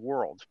audience is the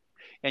world.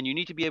 And you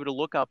need to be able to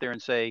look out there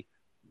and say,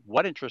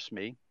 what interests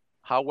me?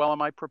 How well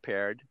am I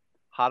prepared?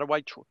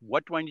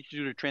 What do I need to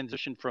do to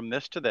transition from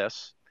this to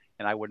this?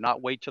 And I would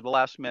not wait to the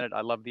last minute.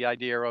 I love the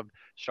idea of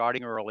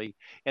starting early.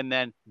 And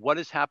then what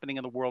is happening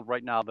in the world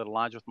right now that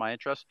aligns with my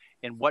interests?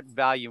 And what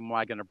value am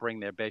I going to bring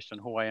there based on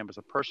who I am as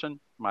a person,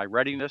 my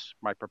readiness,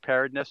 my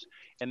preparedness?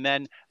 And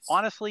then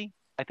honestly,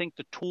 I think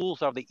the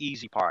tools are the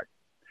easy part.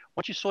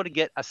 Once you sort of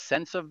get a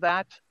sense of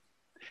that,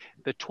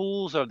 the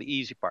tools are the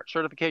easy part.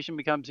 Certification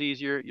becomes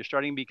easier. Your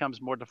studying becomes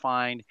more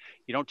defined.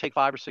 You don't take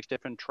 5 or 6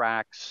 different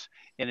tracks,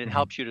 and it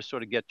helps you to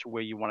sort of get to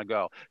where you want to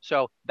go.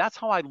 So that's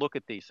how I look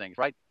at these things,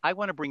 right? I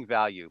want to bring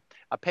value.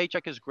 A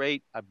paycheck is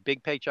great. A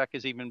big paycheck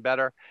is even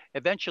better.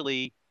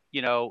 Eventually,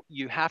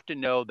 you have to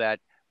know that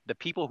the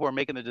people who are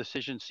making the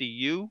decision see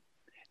you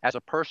as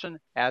a person,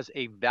 as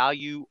a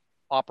value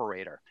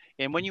operator.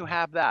 And when you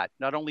have that,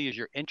 not only is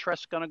your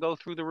interest going to go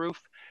through the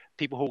roof,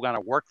 people who are going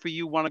to work for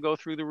you want to go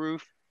through the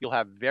roof. You'll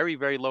have very,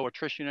 very low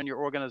attrition in your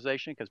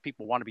organization because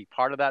people want to be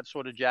part of that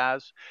sort of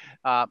jazz.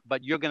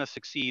 But you're going to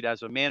succeed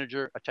as a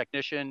manager, a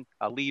technician,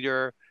 a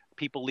leader,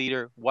 people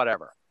leader,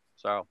 whatever.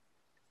 So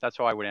that's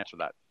how I would answer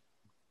that.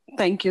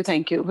 Thank you.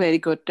 Very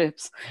good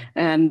tips.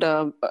 And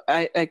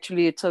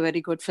it's a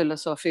very good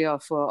philosophy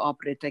of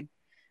operating.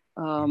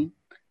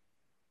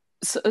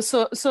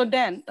 So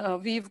Dan,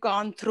 we've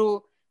gone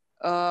through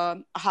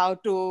how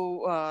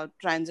to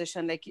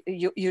transition, like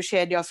you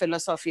shared your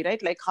philosophy,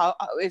 right? Like how,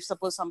 if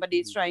suppose somebody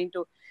is trying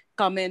to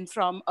come in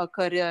from a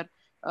career,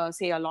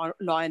 say a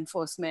law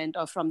enforcement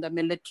or from the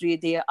military,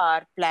 they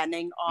are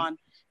planning on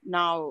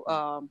now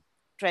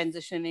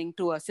transitioning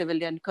to a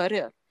civilian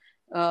career.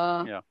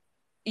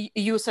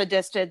 You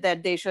suggested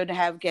that they should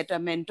get a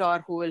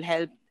mentor who will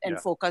help and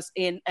focus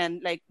in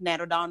and like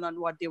narrow down on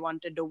what they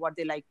want to do, what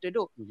they like to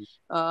do,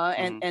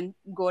 and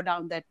go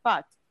down that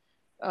path.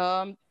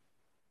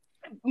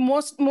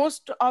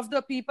 Most of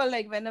the people,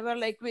 like whenever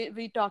like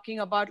we talking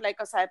about like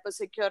a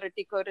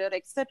cybersecurity career,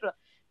 etc.,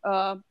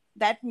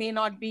 that may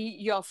not be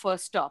your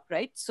first stop,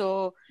 right?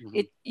 So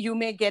you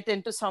may get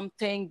into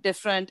something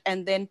different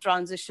and then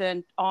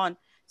transition on.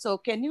 So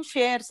can you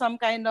share some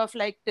kind of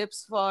like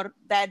tips for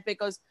that?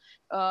 Because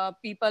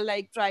people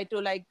like try to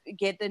like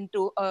get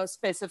into a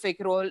specific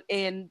role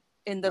in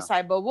the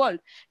cyber world,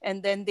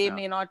 and then they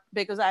may not,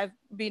 because I've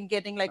been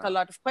getting like a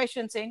lot of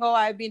questions saying, oh,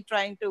 I've been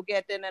trying to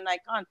get in and I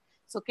can't.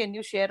 So can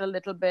you share a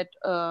little bit?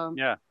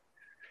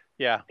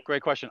 Yeah,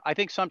 great question. I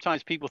think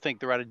sometimes people think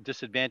they're at a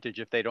disadvantage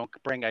if they don't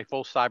bring a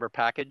full cyber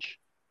package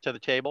to the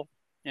table.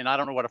 And I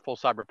don't know what a full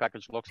cyber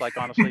package looks like,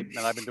 honestly. And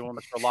I've been doing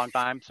this for a long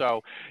time.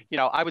 So,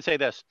 I would say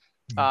this,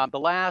 the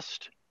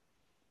last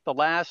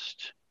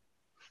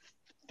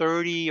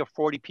 30 or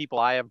 40 people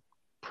I have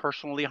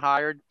personally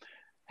hired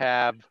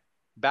have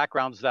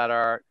backgrounds that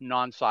are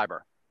non-cyber.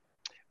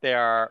 They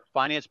are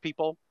finance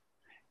people.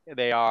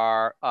 They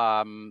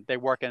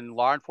work in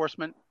law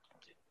enforcement.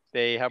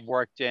 They have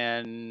worked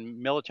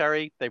in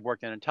military. They've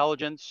worked in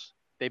intelligence.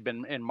 They've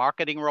been in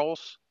marketing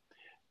roles.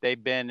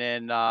 They've been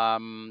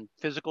in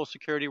physical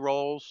security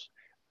roles,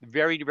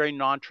 very, very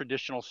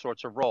non-traditional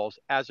sorts of roles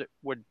as it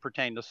would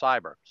pertain to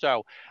cyber.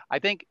 So I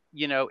think,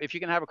 if you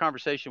can have a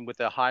conversation with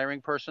a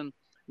hiring person,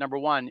 number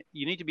one,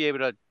 you need to be able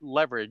to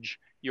leverage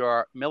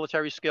your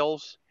military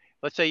skills.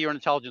 Let's say you're an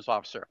intelligence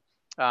officer.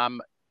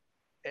 And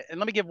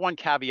let me give one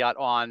caveat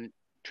on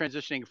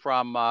transitioning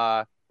from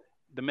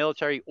the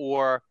military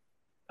or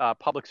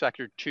public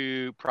sector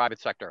to private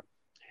sector.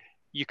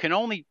 You can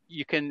only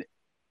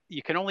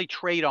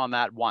trade on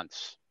that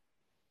once.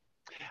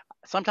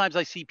 Sometimes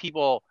I see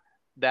people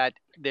that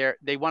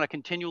they want to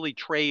continually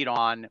trade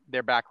on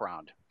their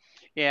background,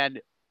 and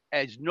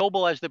as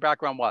noble as their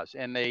background was,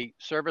 and they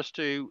service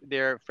to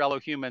their fellow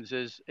humans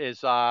is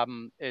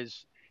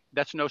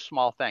that's no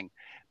small thing.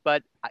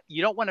 But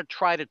you don't want to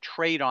try to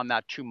trade on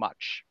that too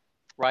much,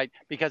 right?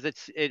 Because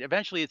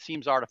eventually it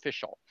seems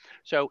artificial.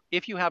 So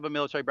if you have a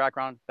military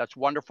background, that's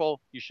wonderful.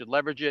 You should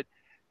leverage it.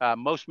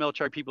 Most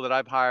military people that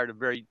I've hired are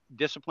very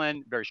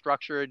disciplined, very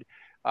structured.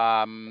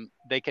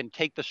 They can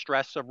take the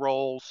stress of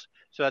roles.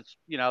 So that's,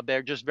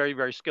 they're just very,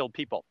 very skilled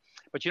people.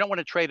 But you don't want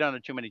to trade on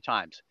it too many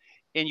times.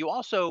 And you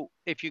also,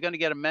 if you're going to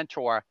get a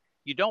mentor,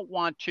 you don't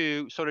want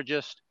to sort of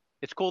just,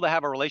 it's cool to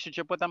have a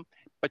relationship with them,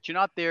 but you're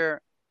not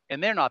there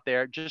and they're not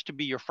there just to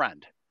be your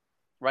friend.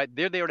 Right?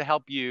 They're there to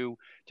help you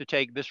to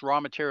take this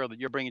raw material that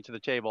you're bringing to the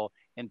table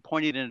and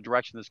point it in a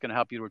direction that's going to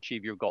help you to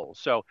achieve your goals.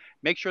 So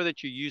make sure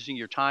that you're using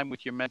your time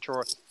with your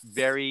mentor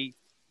very,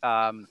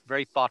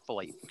 very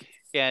thoughtfully,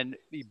 and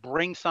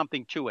bring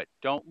something to it.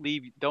 Don't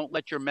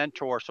let your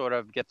mentor sort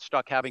of get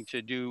stuck having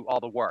to do all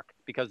the work,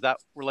 because that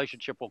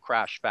relationship will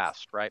crash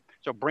fast, right?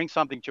 So bring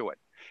something to it.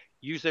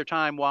 Use their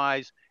time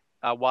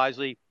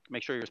wisely.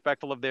 Make sure you're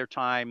respectful of their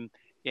time,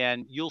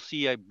 and you'll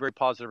see a very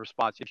positive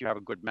response if you have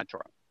a good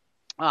mentor.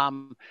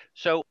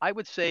 So I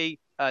would say,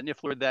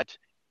 Nifler, that,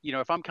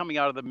 if I'm coming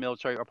out of the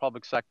military or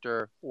public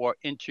sector or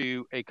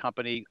into a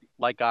company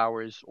like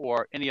ours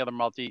or any other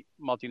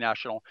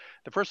multinational,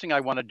 the first thing I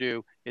want to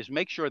do is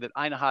make sure that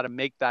I know how to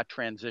make that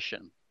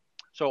transition.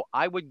 So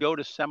I would go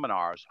to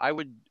seminars. I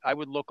would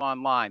look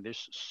online.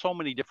 There's so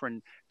many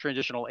different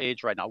transitional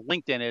aids right now.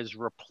 LinkedIn is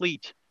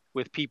replete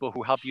with people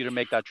who help you to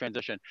make that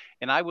transition.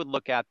 And I would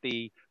look at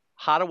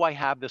how do I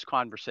have this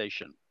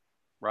conversation,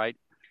 right?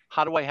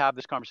 How do I have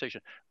this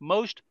conversation?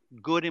 Most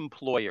good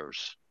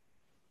employers,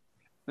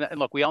 and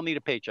look, we all need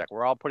a paycheck.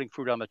 We're all putting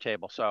food on the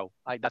table. So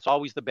that's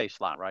always the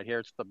baseline, right? Here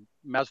it's the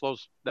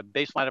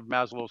baseline of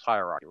Maslow's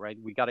hierarchy, right?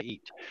 We got to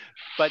eat.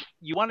 But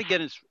you want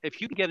to if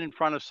you can get in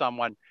front of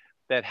someone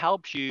that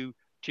helps you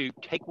to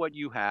take what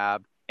you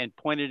have and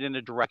point it in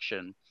a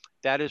direction,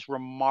 that is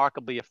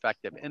remarkably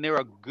effective. And there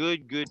are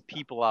good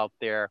people out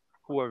there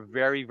who are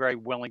very, very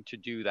willing to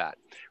do that,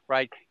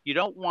 right? You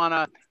don't want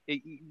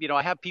to,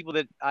 I have people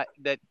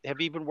that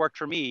have even worked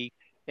for me,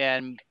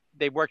 and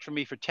they worked for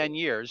me for 10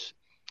 years.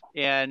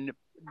 And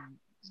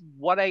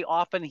what I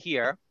often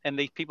hear, and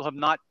these people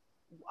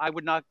I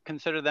would not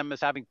consider them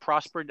as having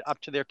prospered up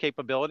to their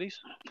capabilities.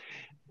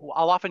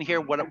 I'll often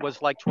hear what it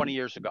was like 20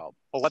 years ago,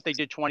 or what they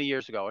did 20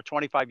 years ago or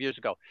 25 years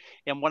ago.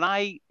 And when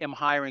I am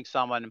hiring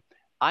someone,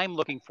 I'm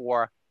looking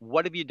for,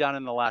 what have you done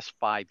in the last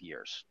 5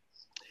 years?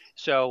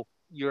 So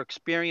your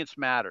experience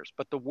matters,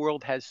 but the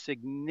world has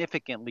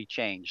significantly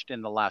changed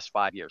in the last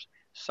 5 years.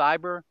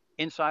 Cyber,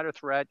 insider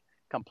threat,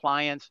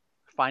 compliance,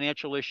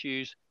 financial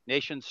issues,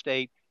 nation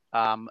state,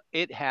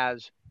 it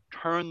has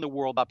turned the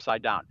world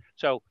upside down.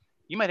 So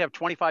you might have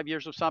 25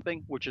 years of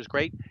something, which is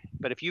great,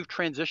 but if you've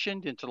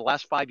transitioned into the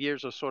last 5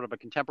 years of sort of a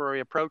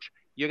contemporary approach,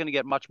 you're going to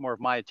get much more of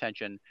my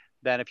attention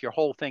than if your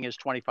whole thing is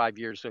 25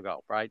 years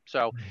ago, right?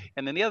 So,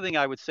 and then the other thing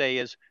I would say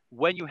is,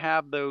 when you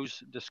have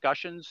those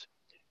discussions,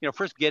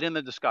 first get in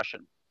the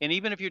discussion. And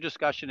even if your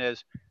discussion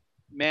is,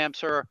 ma'am,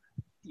 sir,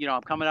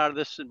 I'm coming out of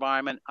this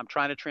environment, I'm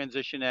trying to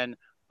transition in,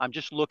 I'm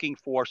just looking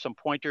for some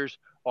pointers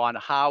on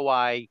how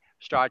I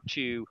start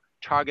to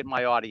target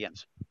my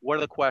audience. What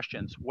are the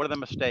questions? What are the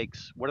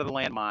mistakes? What are the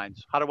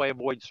landmines? How do I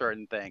avoid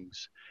certain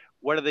things?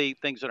 What are the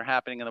things that are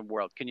happening in the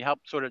world? Can you help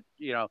sort of,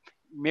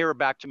 mirror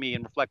back to me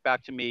and reflect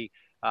back to me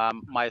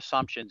my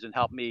assumptions and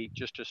help me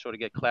just to sort of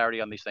get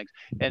clarity on these things?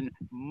 And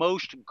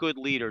most good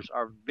leaders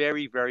are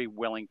very, very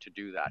willing to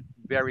do that,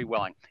 very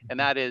willing. And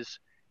it is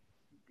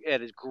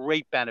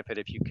great benefit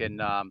if you can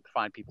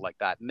find people like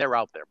that. And they're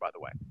out there, by the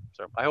way.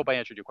 So I hope I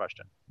answered your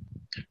question.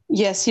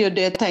 Yes, you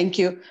did. Thank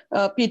you.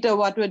 Peter,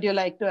 what would you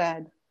like to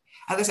add?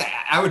 Listen,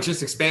 I would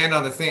just expand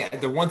on the thing.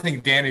 The one thing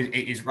Dan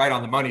is right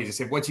on the money. He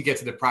said, once you get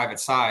to the private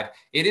side,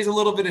 it is a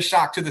little bit of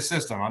shock to the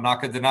system. I'm not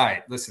going to deny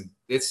it. Listen,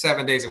 it's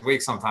 7 days a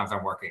week. Sometimes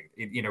I'm working.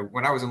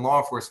 When I was in law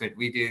enforcement,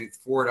 we did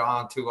 4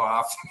 on, 2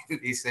 off,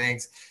 these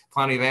things,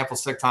 plenty of ample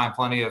sick time,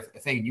 plenty of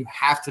things. You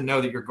have to know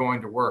that you're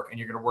going to work and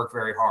you're going to work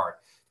very hard.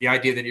 The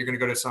idea that you're going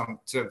to go to some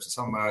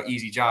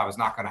easy job is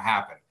not going to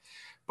happen.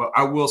 But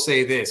I will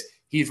say this.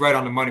 He's right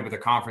on the money with the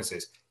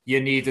conferences. You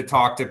need to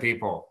talk to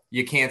people.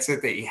 You can't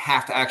sit there. You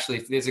have to actually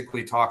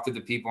physically talk to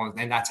the people.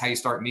 And that's how you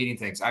start meeting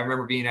things. I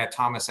remember being at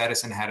Thomas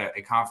Edison had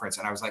a conference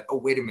and I was like, oh,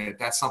 wait a minute.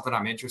 That's something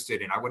I'm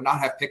interested in. I would not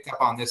have picked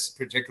up on this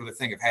particular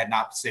thing if I had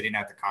not been sitting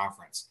at the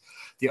conference.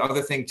 The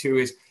other thing too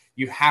is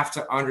you have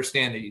to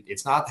understand that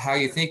it's not how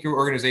you think your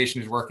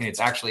organization is working. It's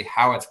actually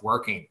how it's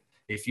working.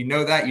 If you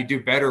know that, you do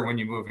better when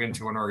you move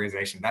into an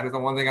organization. That is the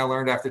one thing I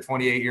learned after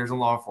 28 years in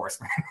law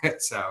enforcement.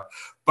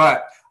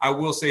 But I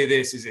will say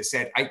this, as I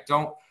said, I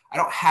don't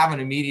have an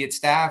immediate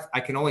staff. I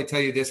can only tell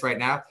you this right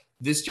now.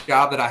 This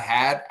job that I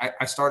had,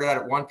 I started out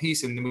at one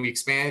piece and then we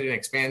expanded and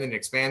expanded and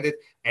expanded.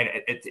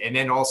 And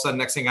then all of a sudden,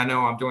 next thing I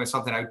know, I'm doing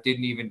something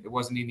it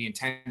wasn't even the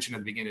intention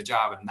of the beginning of the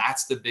job. And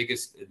that's the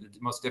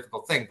most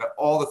difficult thing. But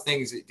all the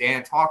things that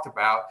Dan talked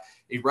about,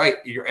 you're right,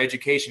 your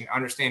education,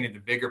 understanding the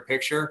bigger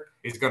picture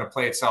is going to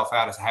play itself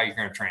out as how you're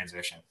going to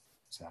transition.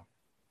 So.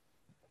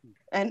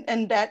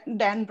 And that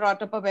Dan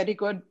brought up a very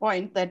good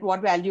point, that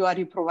what value are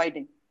you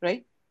providing,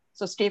 right?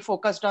 So stay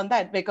focused on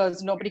that,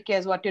 because nobody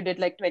cares what you did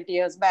like 20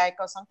 years back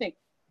or something.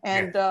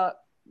 And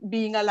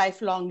being a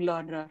lifelong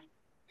learner,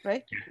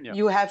 right? Yeah.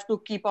 You have to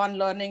keep on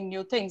learning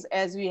new things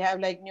as we have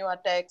like newer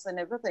techs and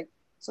everything.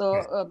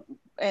 So,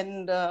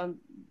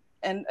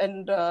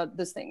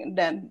 this thing,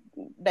 Dan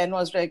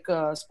was like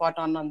spot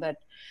on that.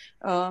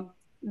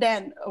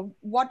 Dan,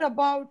 what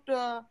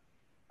about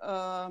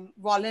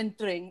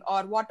volunteering,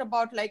 or what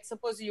about, like,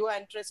 suppose you are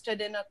interested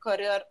in a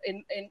career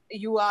in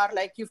you are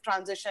like, you've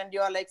transitioned,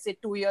 you are like, say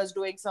 2 years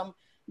doing some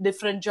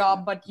different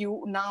job, but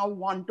you now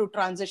want to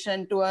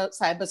transition to a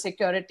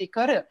cybersecurity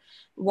career.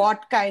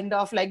 What kind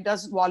of, like,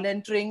 does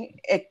volunteering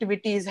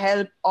activities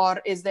help,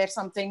 or is there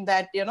something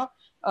that,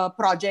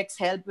 projects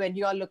help when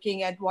you are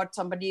looking at what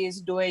somebody is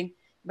doing,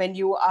 when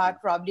you are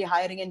probably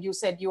hiring, and you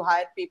said you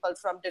hire people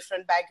from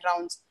different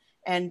backgrounds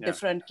and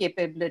different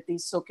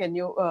capabilities. So can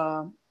you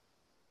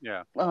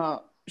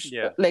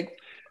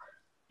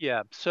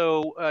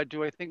So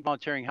do I think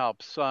volunteering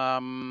helps?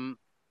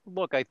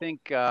 Look, I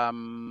think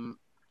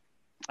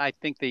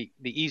the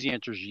easy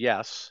answer is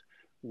yes.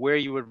 Where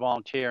you would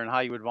volunteer and how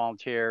you would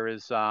volunteer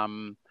is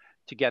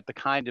to get the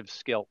kind of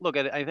skill. Look,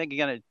 I think,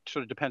 again, it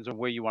sort of depends on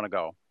where you want to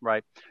go,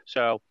 right?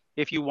 So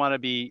if you want to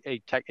be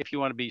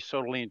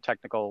solely in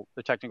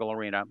the technical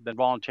arena, then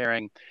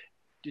volunteering,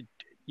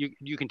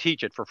 you can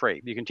teach it for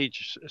free. You can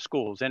teach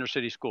schools, inner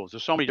city schools.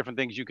 There's so many different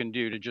things you can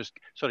do to just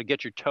sort of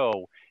get your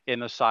toe in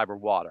the cyber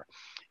water.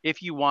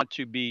 If you want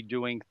to be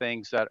doing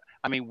things that,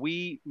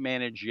 we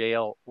manage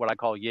Yale, what I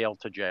call Yale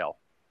to jail.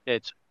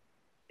 It's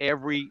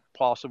every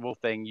possible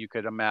thing you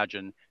could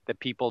imagine that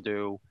people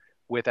do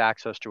with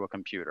access to a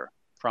computer,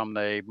 from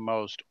the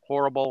most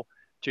horrible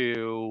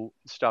to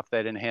stuff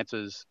that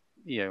enhances,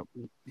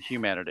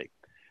 humanity.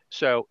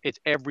 So it's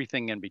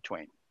everything in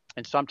between.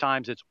 And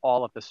sometimes it's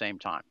all at the same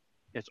time.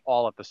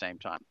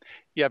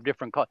 You have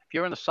different, if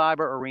you're in the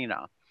cyber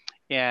arena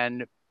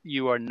and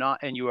you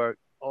are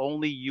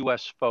only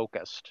US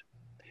focused,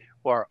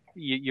 or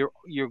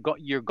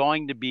you're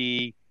going to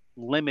be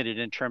limited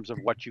in terms of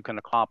what you can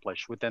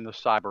accomplish within the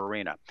cyber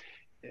arena,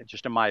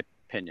 just in my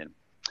opinion,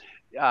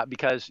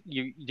 because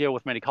you deal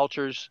with many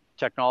cultures,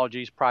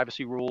 technologies,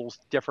 privacy rules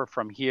differ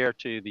from here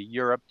to the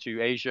Europe,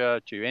 to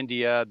Asia, to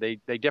India.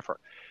 They differ.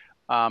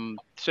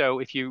 So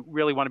if you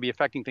really want to be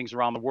affecting things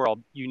around the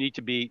world, you need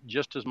to be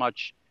just as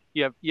much,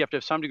 you have to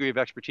have some degree of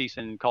expertise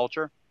in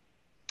culture,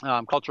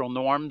 cultural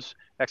norms,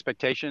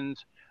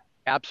 expectations,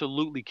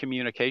 absolutely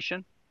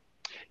communication.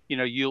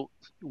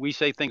 We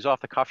say things off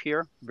the cuff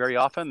here very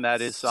often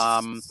that is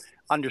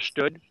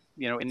understood,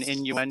 in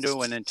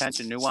innuendo and intent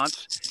and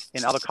nuance.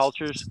 In other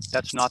cultures,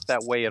 that's not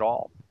that way at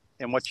all.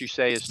 And what you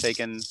say is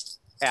taken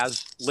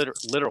as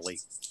literally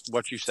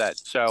what you said.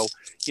 So,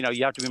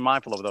 you have to be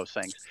mindful of those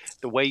things.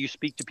 The way you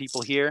speak to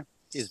people here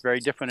is very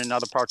different in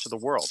other parts of the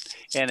world.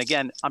 And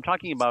again, I'm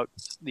talking about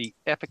the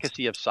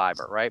efficacy of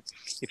cyber, right?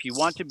 If you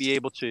want to be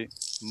able to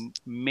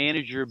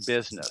manage your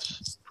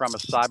business from a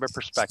cyber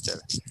perspective,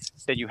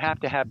 then you have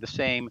to have the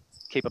same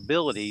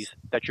capabilities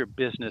that your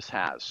business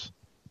has.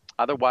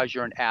 Otherwise,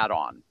 you're an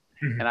add-on.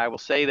 Mhm. And I will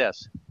say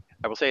this,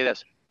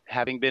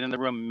 having been in the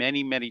room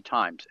many, many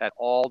times at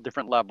all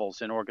different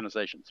levels in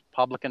organizations,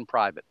 public and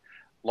private,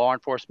 law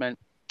enforcement,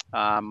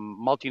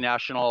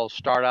 multinational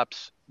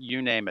startups,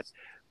 you name it.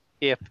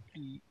 If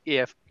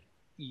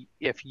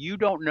you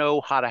don't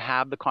know how to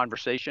have the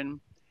conversation,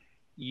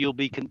 you'll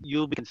be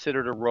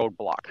considered a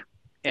roadblock,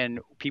 and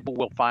people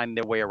will find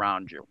their way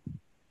around you.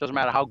 Doesn't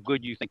matter how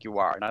good you think you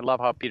are. And I love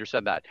how Peter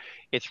said that.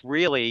 It's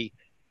really,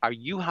 are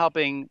you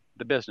helping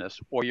the business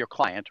or your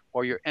client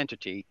or your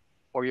entity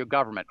or your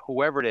government,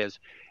 whoever it is,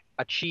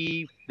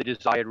 achieve the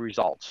desired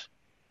results?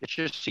 It's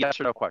just a yes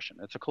or no question.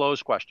 It's a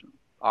closed question.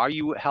 Are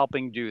you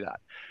helping do that?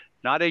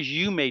 Not as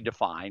you may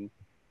define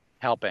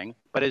helping,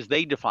 but as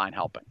they define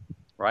helping,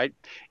 right?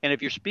 And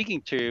if you're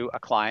speaking to a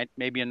client,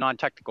 maybe a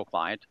non-technical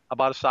client,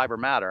 about a cyber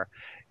matter,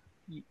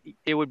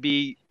 it would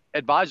be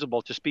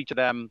advisable to speak to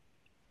them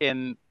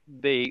in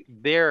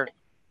their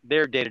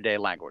day-to-day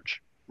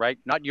language, right?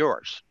 Not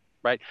yours,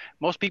 right?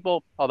 Most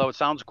people, although it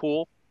sounds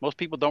cool, most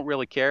people don't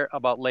really care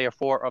about layer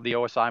 4 of the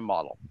OSI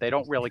model. They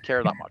don't really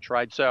care that much,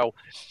 right? So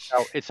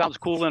it sounds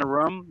cool in a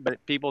room,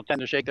 but people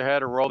tend to shake their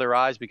head or roll their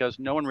eyes because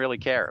no one really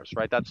cares,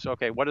 right? That's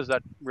okay. What does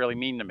that really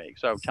mean to me?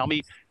 So tell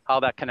me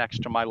how that connects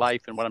to my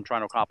life and what I'm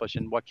trying to accomplish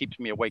and what keeps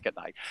me awake at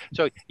night.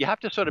 So you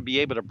have to sort of be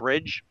able to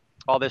bridge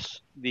all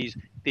this,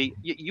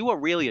 you are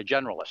really a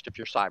generalist if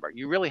you're cyber.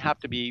 You really have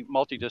to be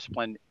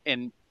multidisciplined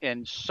in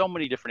so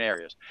many different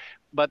areas.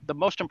 But the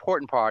most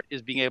important part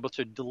is being able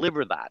to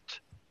deliver that.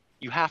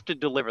 You have to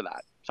deliver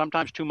that.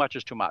 Sometimes too much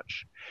is too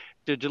much.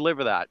 To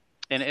deliver that,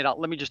 and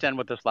let me just end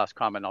with this last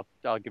comment.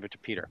 I'll give it to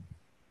Peter.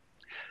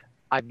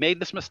 I've made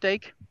this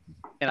mistake,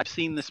 and I've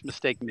seen this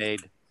mistake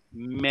made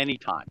many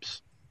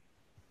times.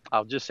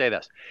 I'll just say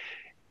this,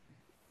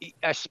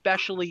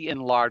 especially in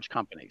large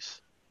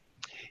companies.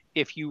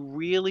 If you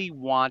really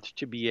want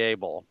to be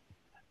able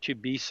to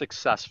be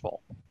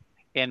successful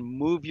and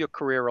move your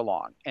career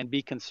along and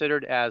be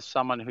considered as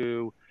someone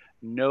who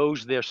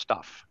knows their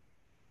stuff,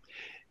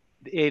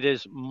 it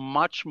is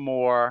much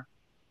more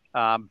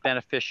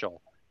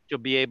beneficial to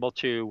be able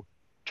to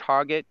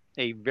target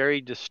a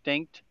very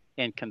distinct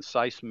and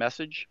concise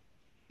message,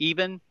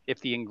 even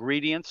if the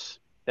ingredients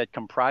that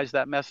comprise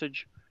that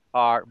message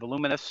are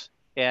voluminous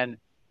and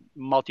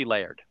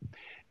multi-layered.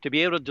 To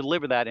be able to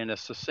deliver that in a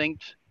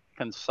succinct,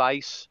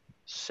 concise,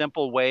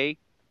 simple way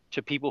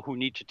to people who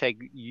need to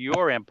take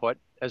your input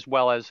as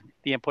well as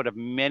the input of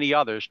many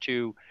others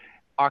to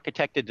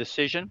architect a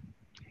decision,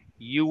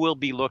 you will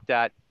be looked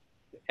at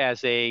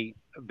as a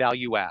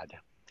value add.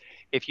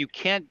 If you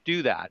can't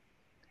do that,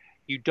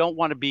 you don't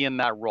want to be in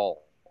that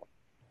role.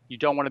 You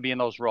don't want to be in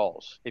those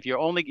roles. If you're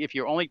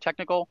only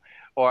technical,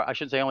 or I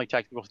shouldn't say only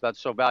technical, so that's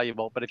so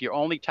valuable, but if you're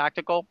only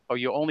tactical or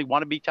you only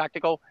want to be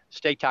tactical,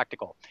 stay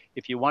tactical.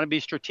 If you want to be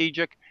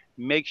strategic,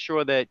 make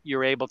sure that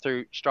you're able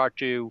to start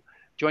to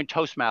join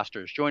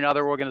Toastmasters, join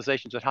other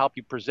organizations that help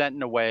you present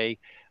in a way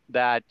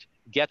that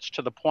gets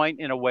to the point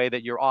in a way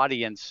that your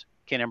audience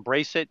can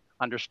embrace it,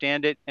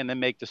 understand it, and then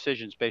make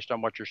decisions based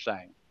on what you're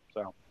saying.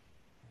 So.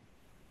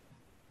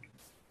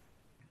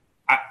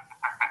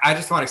 I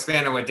just want to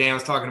expand on what Dan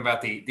was talking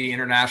about, the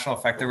international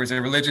effect. There was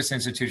a religious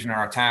institution in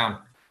our town,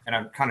 and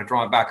I'm kind of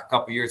drawing back a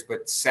couple of years,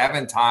 but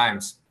 7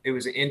 times it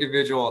was an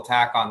individual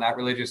attack on that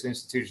religious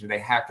institution. They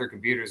hacked their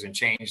computers and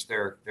changed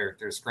their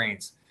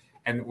screens.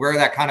 And where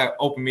that kind of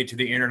opened me to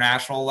the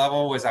international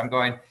level was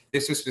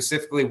this was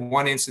specifically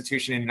one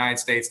institution in the United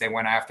States they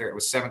went after. It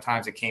was 7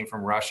 times it came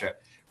from Russia.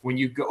 When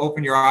you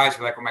open your eyes,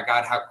 you're like, oh my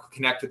God, how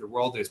connected the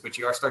world is. But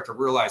you start to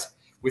realize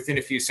within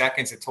a few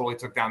seconds, it totally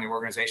took down the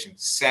organization.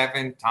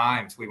 7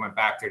 times we went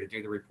back there to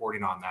do the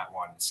reporting on that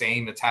one.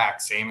 Same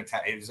attack.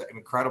 It was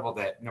incredible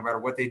that no matter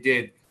what they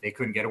did, they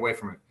couldn't get away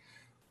from it.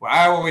 What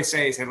I always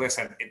say is,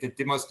 listen,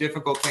 the most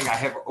difficult thing I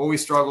have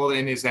always struggled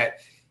in is that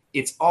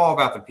it's all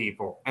about the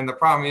people. And the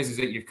problem is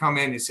that you've come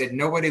in and said,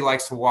 nobody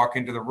likes to walk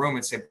into the room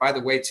and say, by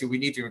the way, too, we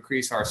need to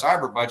increase our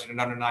cyber budget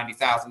another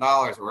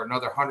 $90,000 or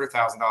another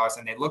 $100,000.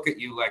 And they look at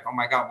you like, oh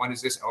my God, when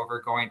is this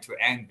over going to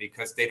end?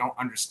 Because they don't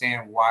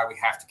understand why we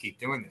have to keep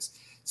doing this,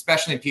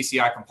 especially in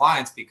PCI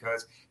compliance,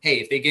 because, hey,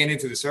 if they get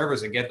into the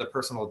servers and get the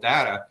personal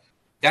data,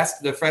 that's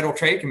the Federal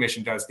Trade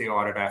Commission does the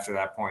audit after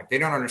that point. They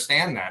don't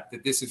understand that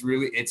this is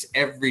really, it's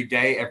every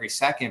day, every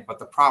second. But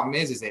the problem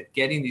is that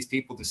getting these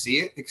people to see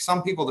it, because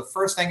some people, the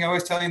first thing I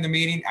always tell you in the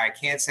meeting, I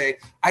can't say,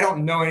 I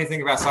don't know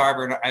anything about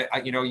cyber.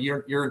 And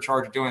you're in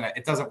charge of doing that.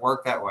 It doesn't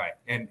work that way.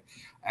 And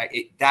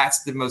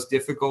that's the most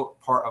difficult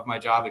part of my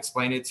job,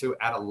 explain it to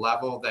at a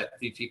level that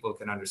the people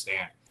can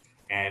understand.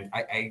 And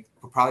I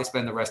will probably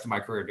spend the rest of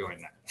my career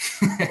doing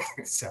that.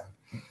 So.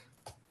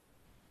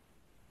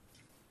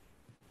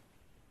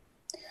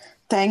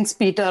 Thanks,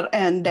 Peter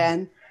and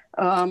Dan.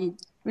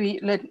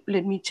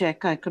 Let me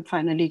check. I could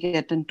finally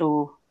get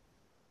into.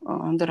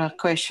 There are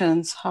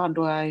questions. How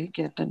do I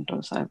get into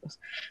cyber?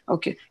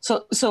 Okay.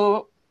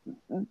 So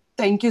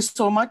thank you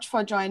so much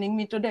for joining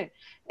me today.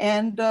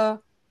 And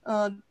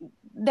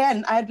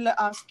Dan, I'd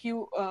ask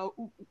you,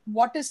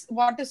 what is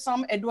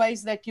some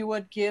advice that you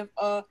would give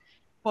a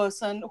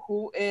person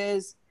who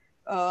is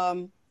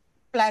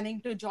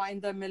planning to join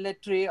the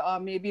military or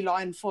maybe law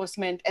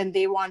enforcement, and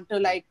they want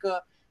to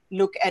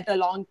look at a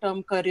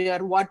long-term career,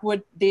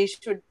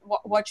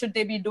 what should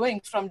they be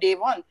doing from day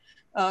one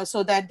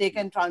so that they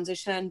can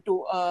transition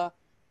to a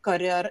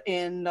career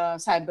in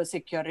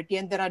cybersecurity?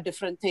 And there are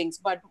different things,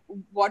 but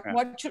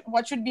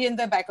what should be in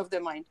the back of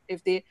their mind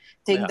if they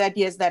think that,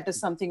 yes, that is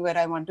something where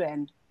I want to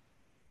end?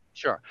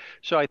 Sure.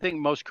 So I think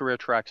most career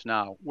tracks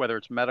now, whether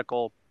it's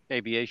medical,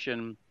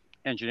 aviation,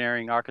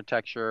 engineering,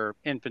 architecture,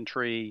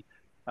 infantry,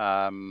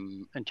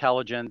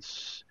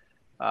 intelligence,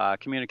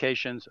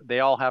 communications,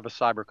 they all have a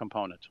cyber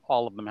component.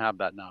 All of them have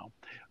that now.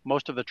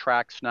 Most of the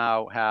tracks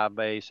now have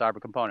a cyber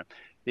component.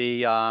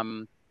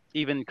 Even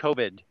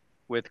COVID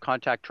with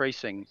contact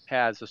tracing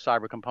has a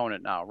cyber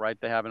component now, right?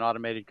 They have an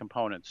automated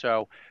component.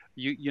 So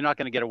you're not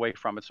going to get away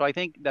from it. So I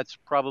think that's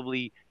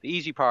probably the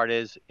easy part.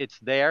 Is it's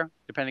there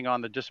depending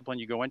on the discipline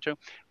you go into.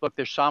 Look,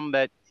 there's some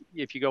that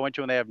if you go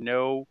into and they have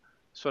no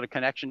sort of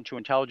connection to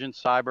intelligence,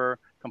 cyber,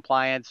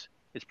 compliance,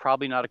 it's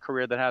probably not a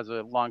career that has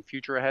a long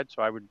future ahead.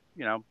 So I would,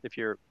 if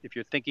you're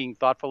thinking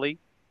thoughtfully,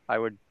 I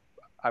would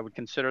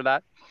consider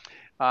that.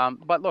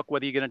 But look,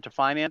 whether you get into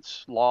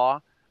finance, law,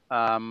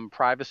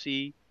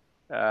 privacy,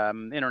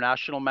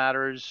 international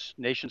matters,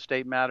 nation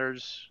state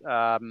matters,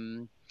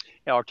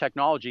 or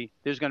technology,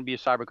 there's going to be a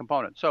cyber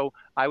component. So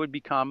I would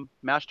become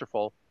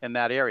masterful in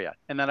that area.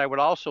 And then I would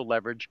also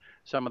leverage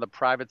some of the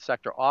private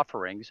sector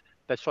offerings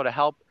that sort of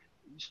help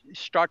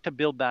start to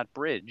build that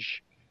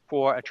bridge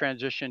for a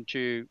transition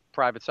to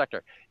private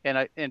sector.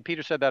 And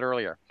Peter said that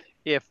earlier.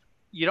 If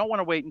you don't want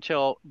to wait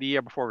until the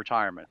year before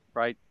retirement,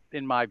 right?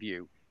 In my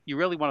view, you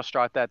really want to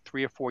start that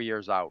 3 or 4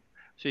 years out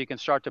so you can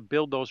start to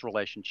build those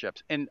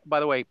relationships. And by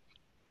the way,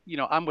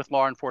 I'm with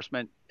law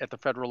enforcement at the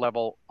federal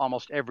level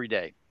almost every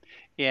day.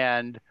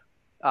 And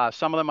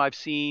some of them I've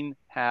seen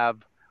have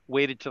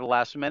waited to the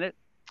last minute,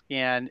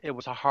 and it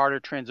was a harder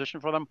transition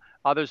for them.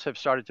 Others have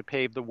started to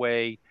pave the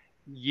way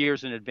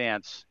years in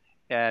advance,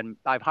 and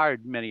I've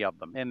hired many of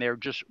them, and they're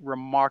just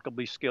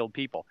remarkably skilled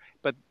people.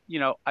 But,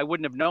 I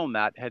wouldn't have known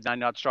that had I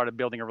not started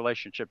building a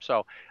relationship.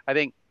 So I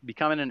think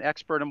becoming an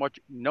expert in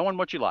knowing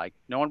what you like,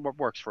 knowing what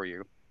works for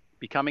you,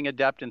 becoming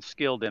adept and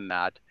skilled in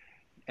that,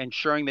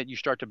 ensuring that you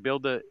start to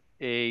build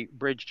a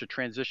bridge to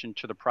transition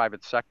to the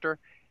private sector,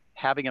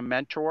 having a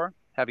mentor,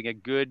 having a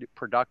good,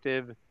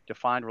 productive,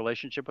 defined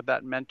relationship with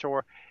that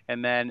mentor,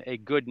 and then a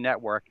good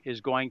network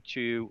is going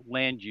to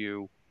land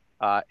you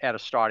at a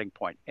starting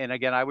point. And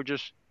again, I would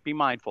just be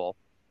mindful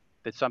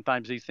that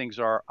sometimes these things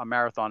are a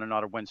marathon and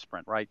not a wind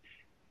sprint, right?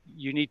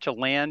 You need to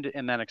land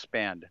and then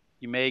expand.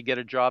 You may get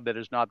a job that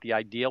is not the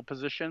ideal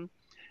position,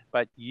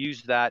 but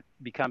use that,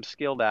 become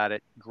skilled at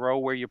it, grow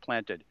where you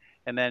planted.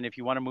 And then if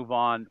you want to move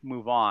on,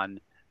 move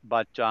on.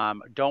 But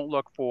don't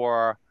look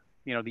for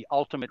the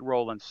ultimate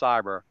role in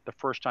cyber the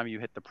first time you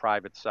hit the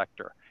private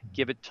sector.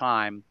 Give it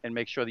time and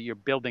make sure that you're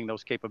building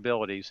those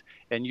capabilities,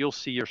 and you'll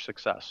see your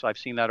success. I've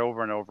seen that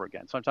over and over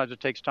again. Sometimes it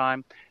takes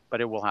time,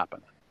 but it will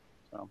happen.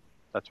 So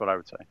that's what I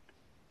would say.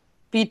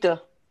 Peter.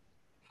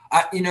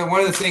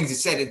 One of the things you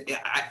said,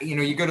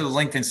 you go to the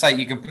LinkedIn site,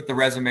 you can put the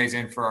resumes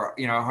in for,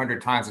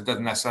 100 times. It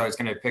doesn't necessarily is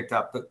going to get picked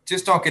up, but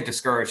just don't get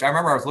discouraged. I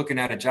remember I was looking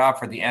at a job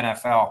for the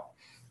NFL.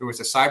 There was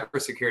a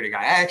cybersecurity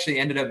guy. I actually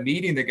ended up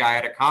meeting the guy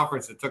at a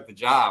conference that took the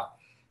job,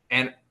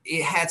 and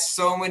it had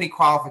so many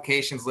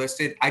qualifications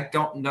listed. I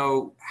don't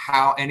know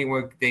how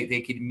anyone they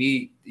could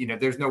meet.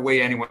 There's no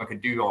way anyone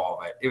could do all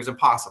of it. It was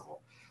impossible.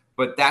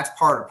 But that's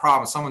part of the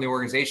problem. Some of the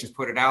organizations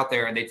put it out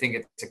there and they think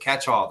it's a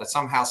catch-all, that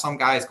somehow some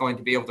guy is going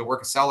to be able to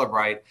work a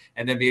Cellebrite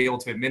and then be able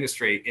to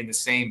administrate in the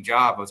same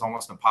job. It's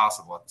almost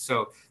impossible.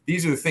 So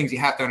these are the things you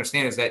have to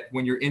understand, is that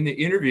when you're in the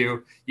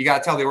interview, you got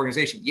to tell the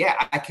organization,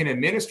 yeah, I can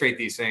administrate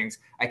these things.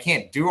 I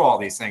can't do all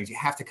these things. You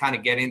have to kind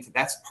of get into,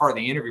 that's part of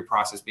the interview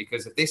process,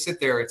 because if they sit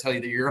there and tell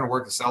you that you're going to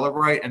work the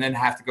Cellebrite and then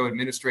have to go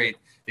administrate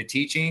the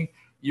teaching,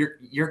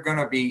 you're going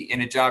to be in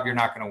a job you're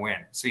not going to win.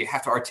 So you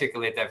have to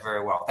articulate that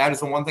very well. That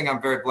is the one thing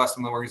I'm very blessed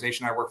in the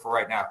organization I work for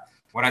right now.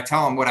 When I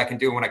tell them what I can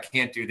do and what I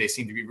can't do, they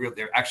seem to be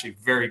they're actually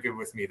very good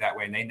with me that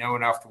way. And they know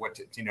enough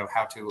to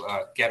how to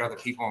get other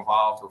people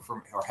involved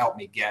or help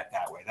me get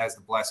that way. That is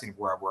the blessing of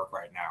where I work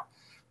right now.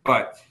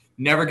 But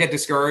never get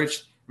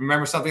discouraged.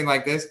 Remember something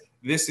like this.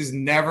 This is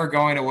never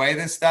going away.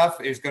 This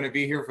stuff is going to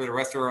be here for the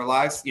rest of our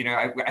lives.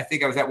 I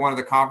think I was at one of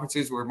the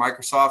conferences where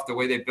Microsoft, the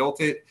way they built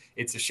it,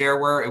 it's a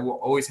shareware. It will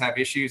always have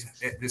issues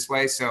this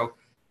way. So,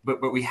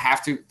 but we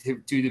have to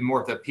do more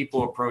of the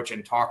people approach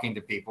and talking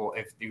to people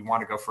if you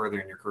want to go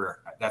further in your career.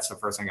 That's the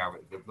first thing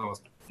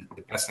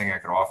the best thing I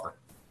could offer.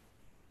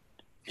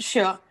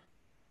 Sure.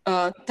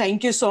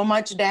 Thank you so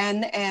much,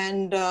 Dan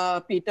and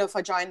Peter,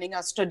 for joining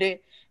us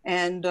today,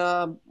 and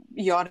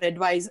your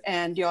advice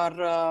and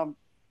your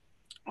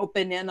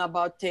opinion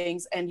about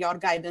things and your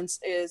guidance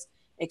is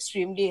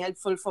extremely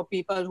helpful for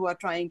people who are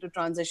trying to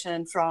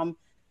transition from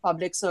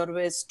public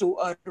service to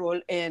a role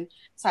in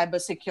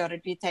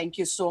cybersecurity. Thank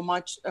you so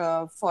much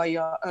for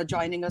your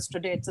joining us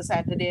today. It's a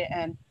Saturday,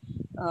 and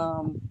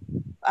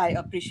I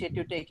appreciate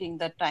you taking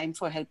the time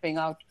for helping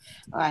out.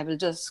 I will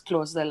just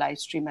close the live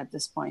stream at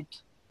this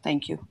point.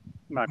 Thank you.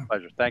 My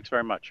pleasure. Thanks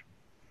very much.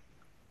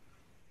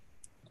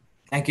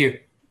 Thank you.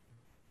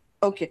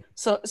 Okay,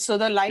 so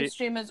the live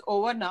stream is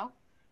over now.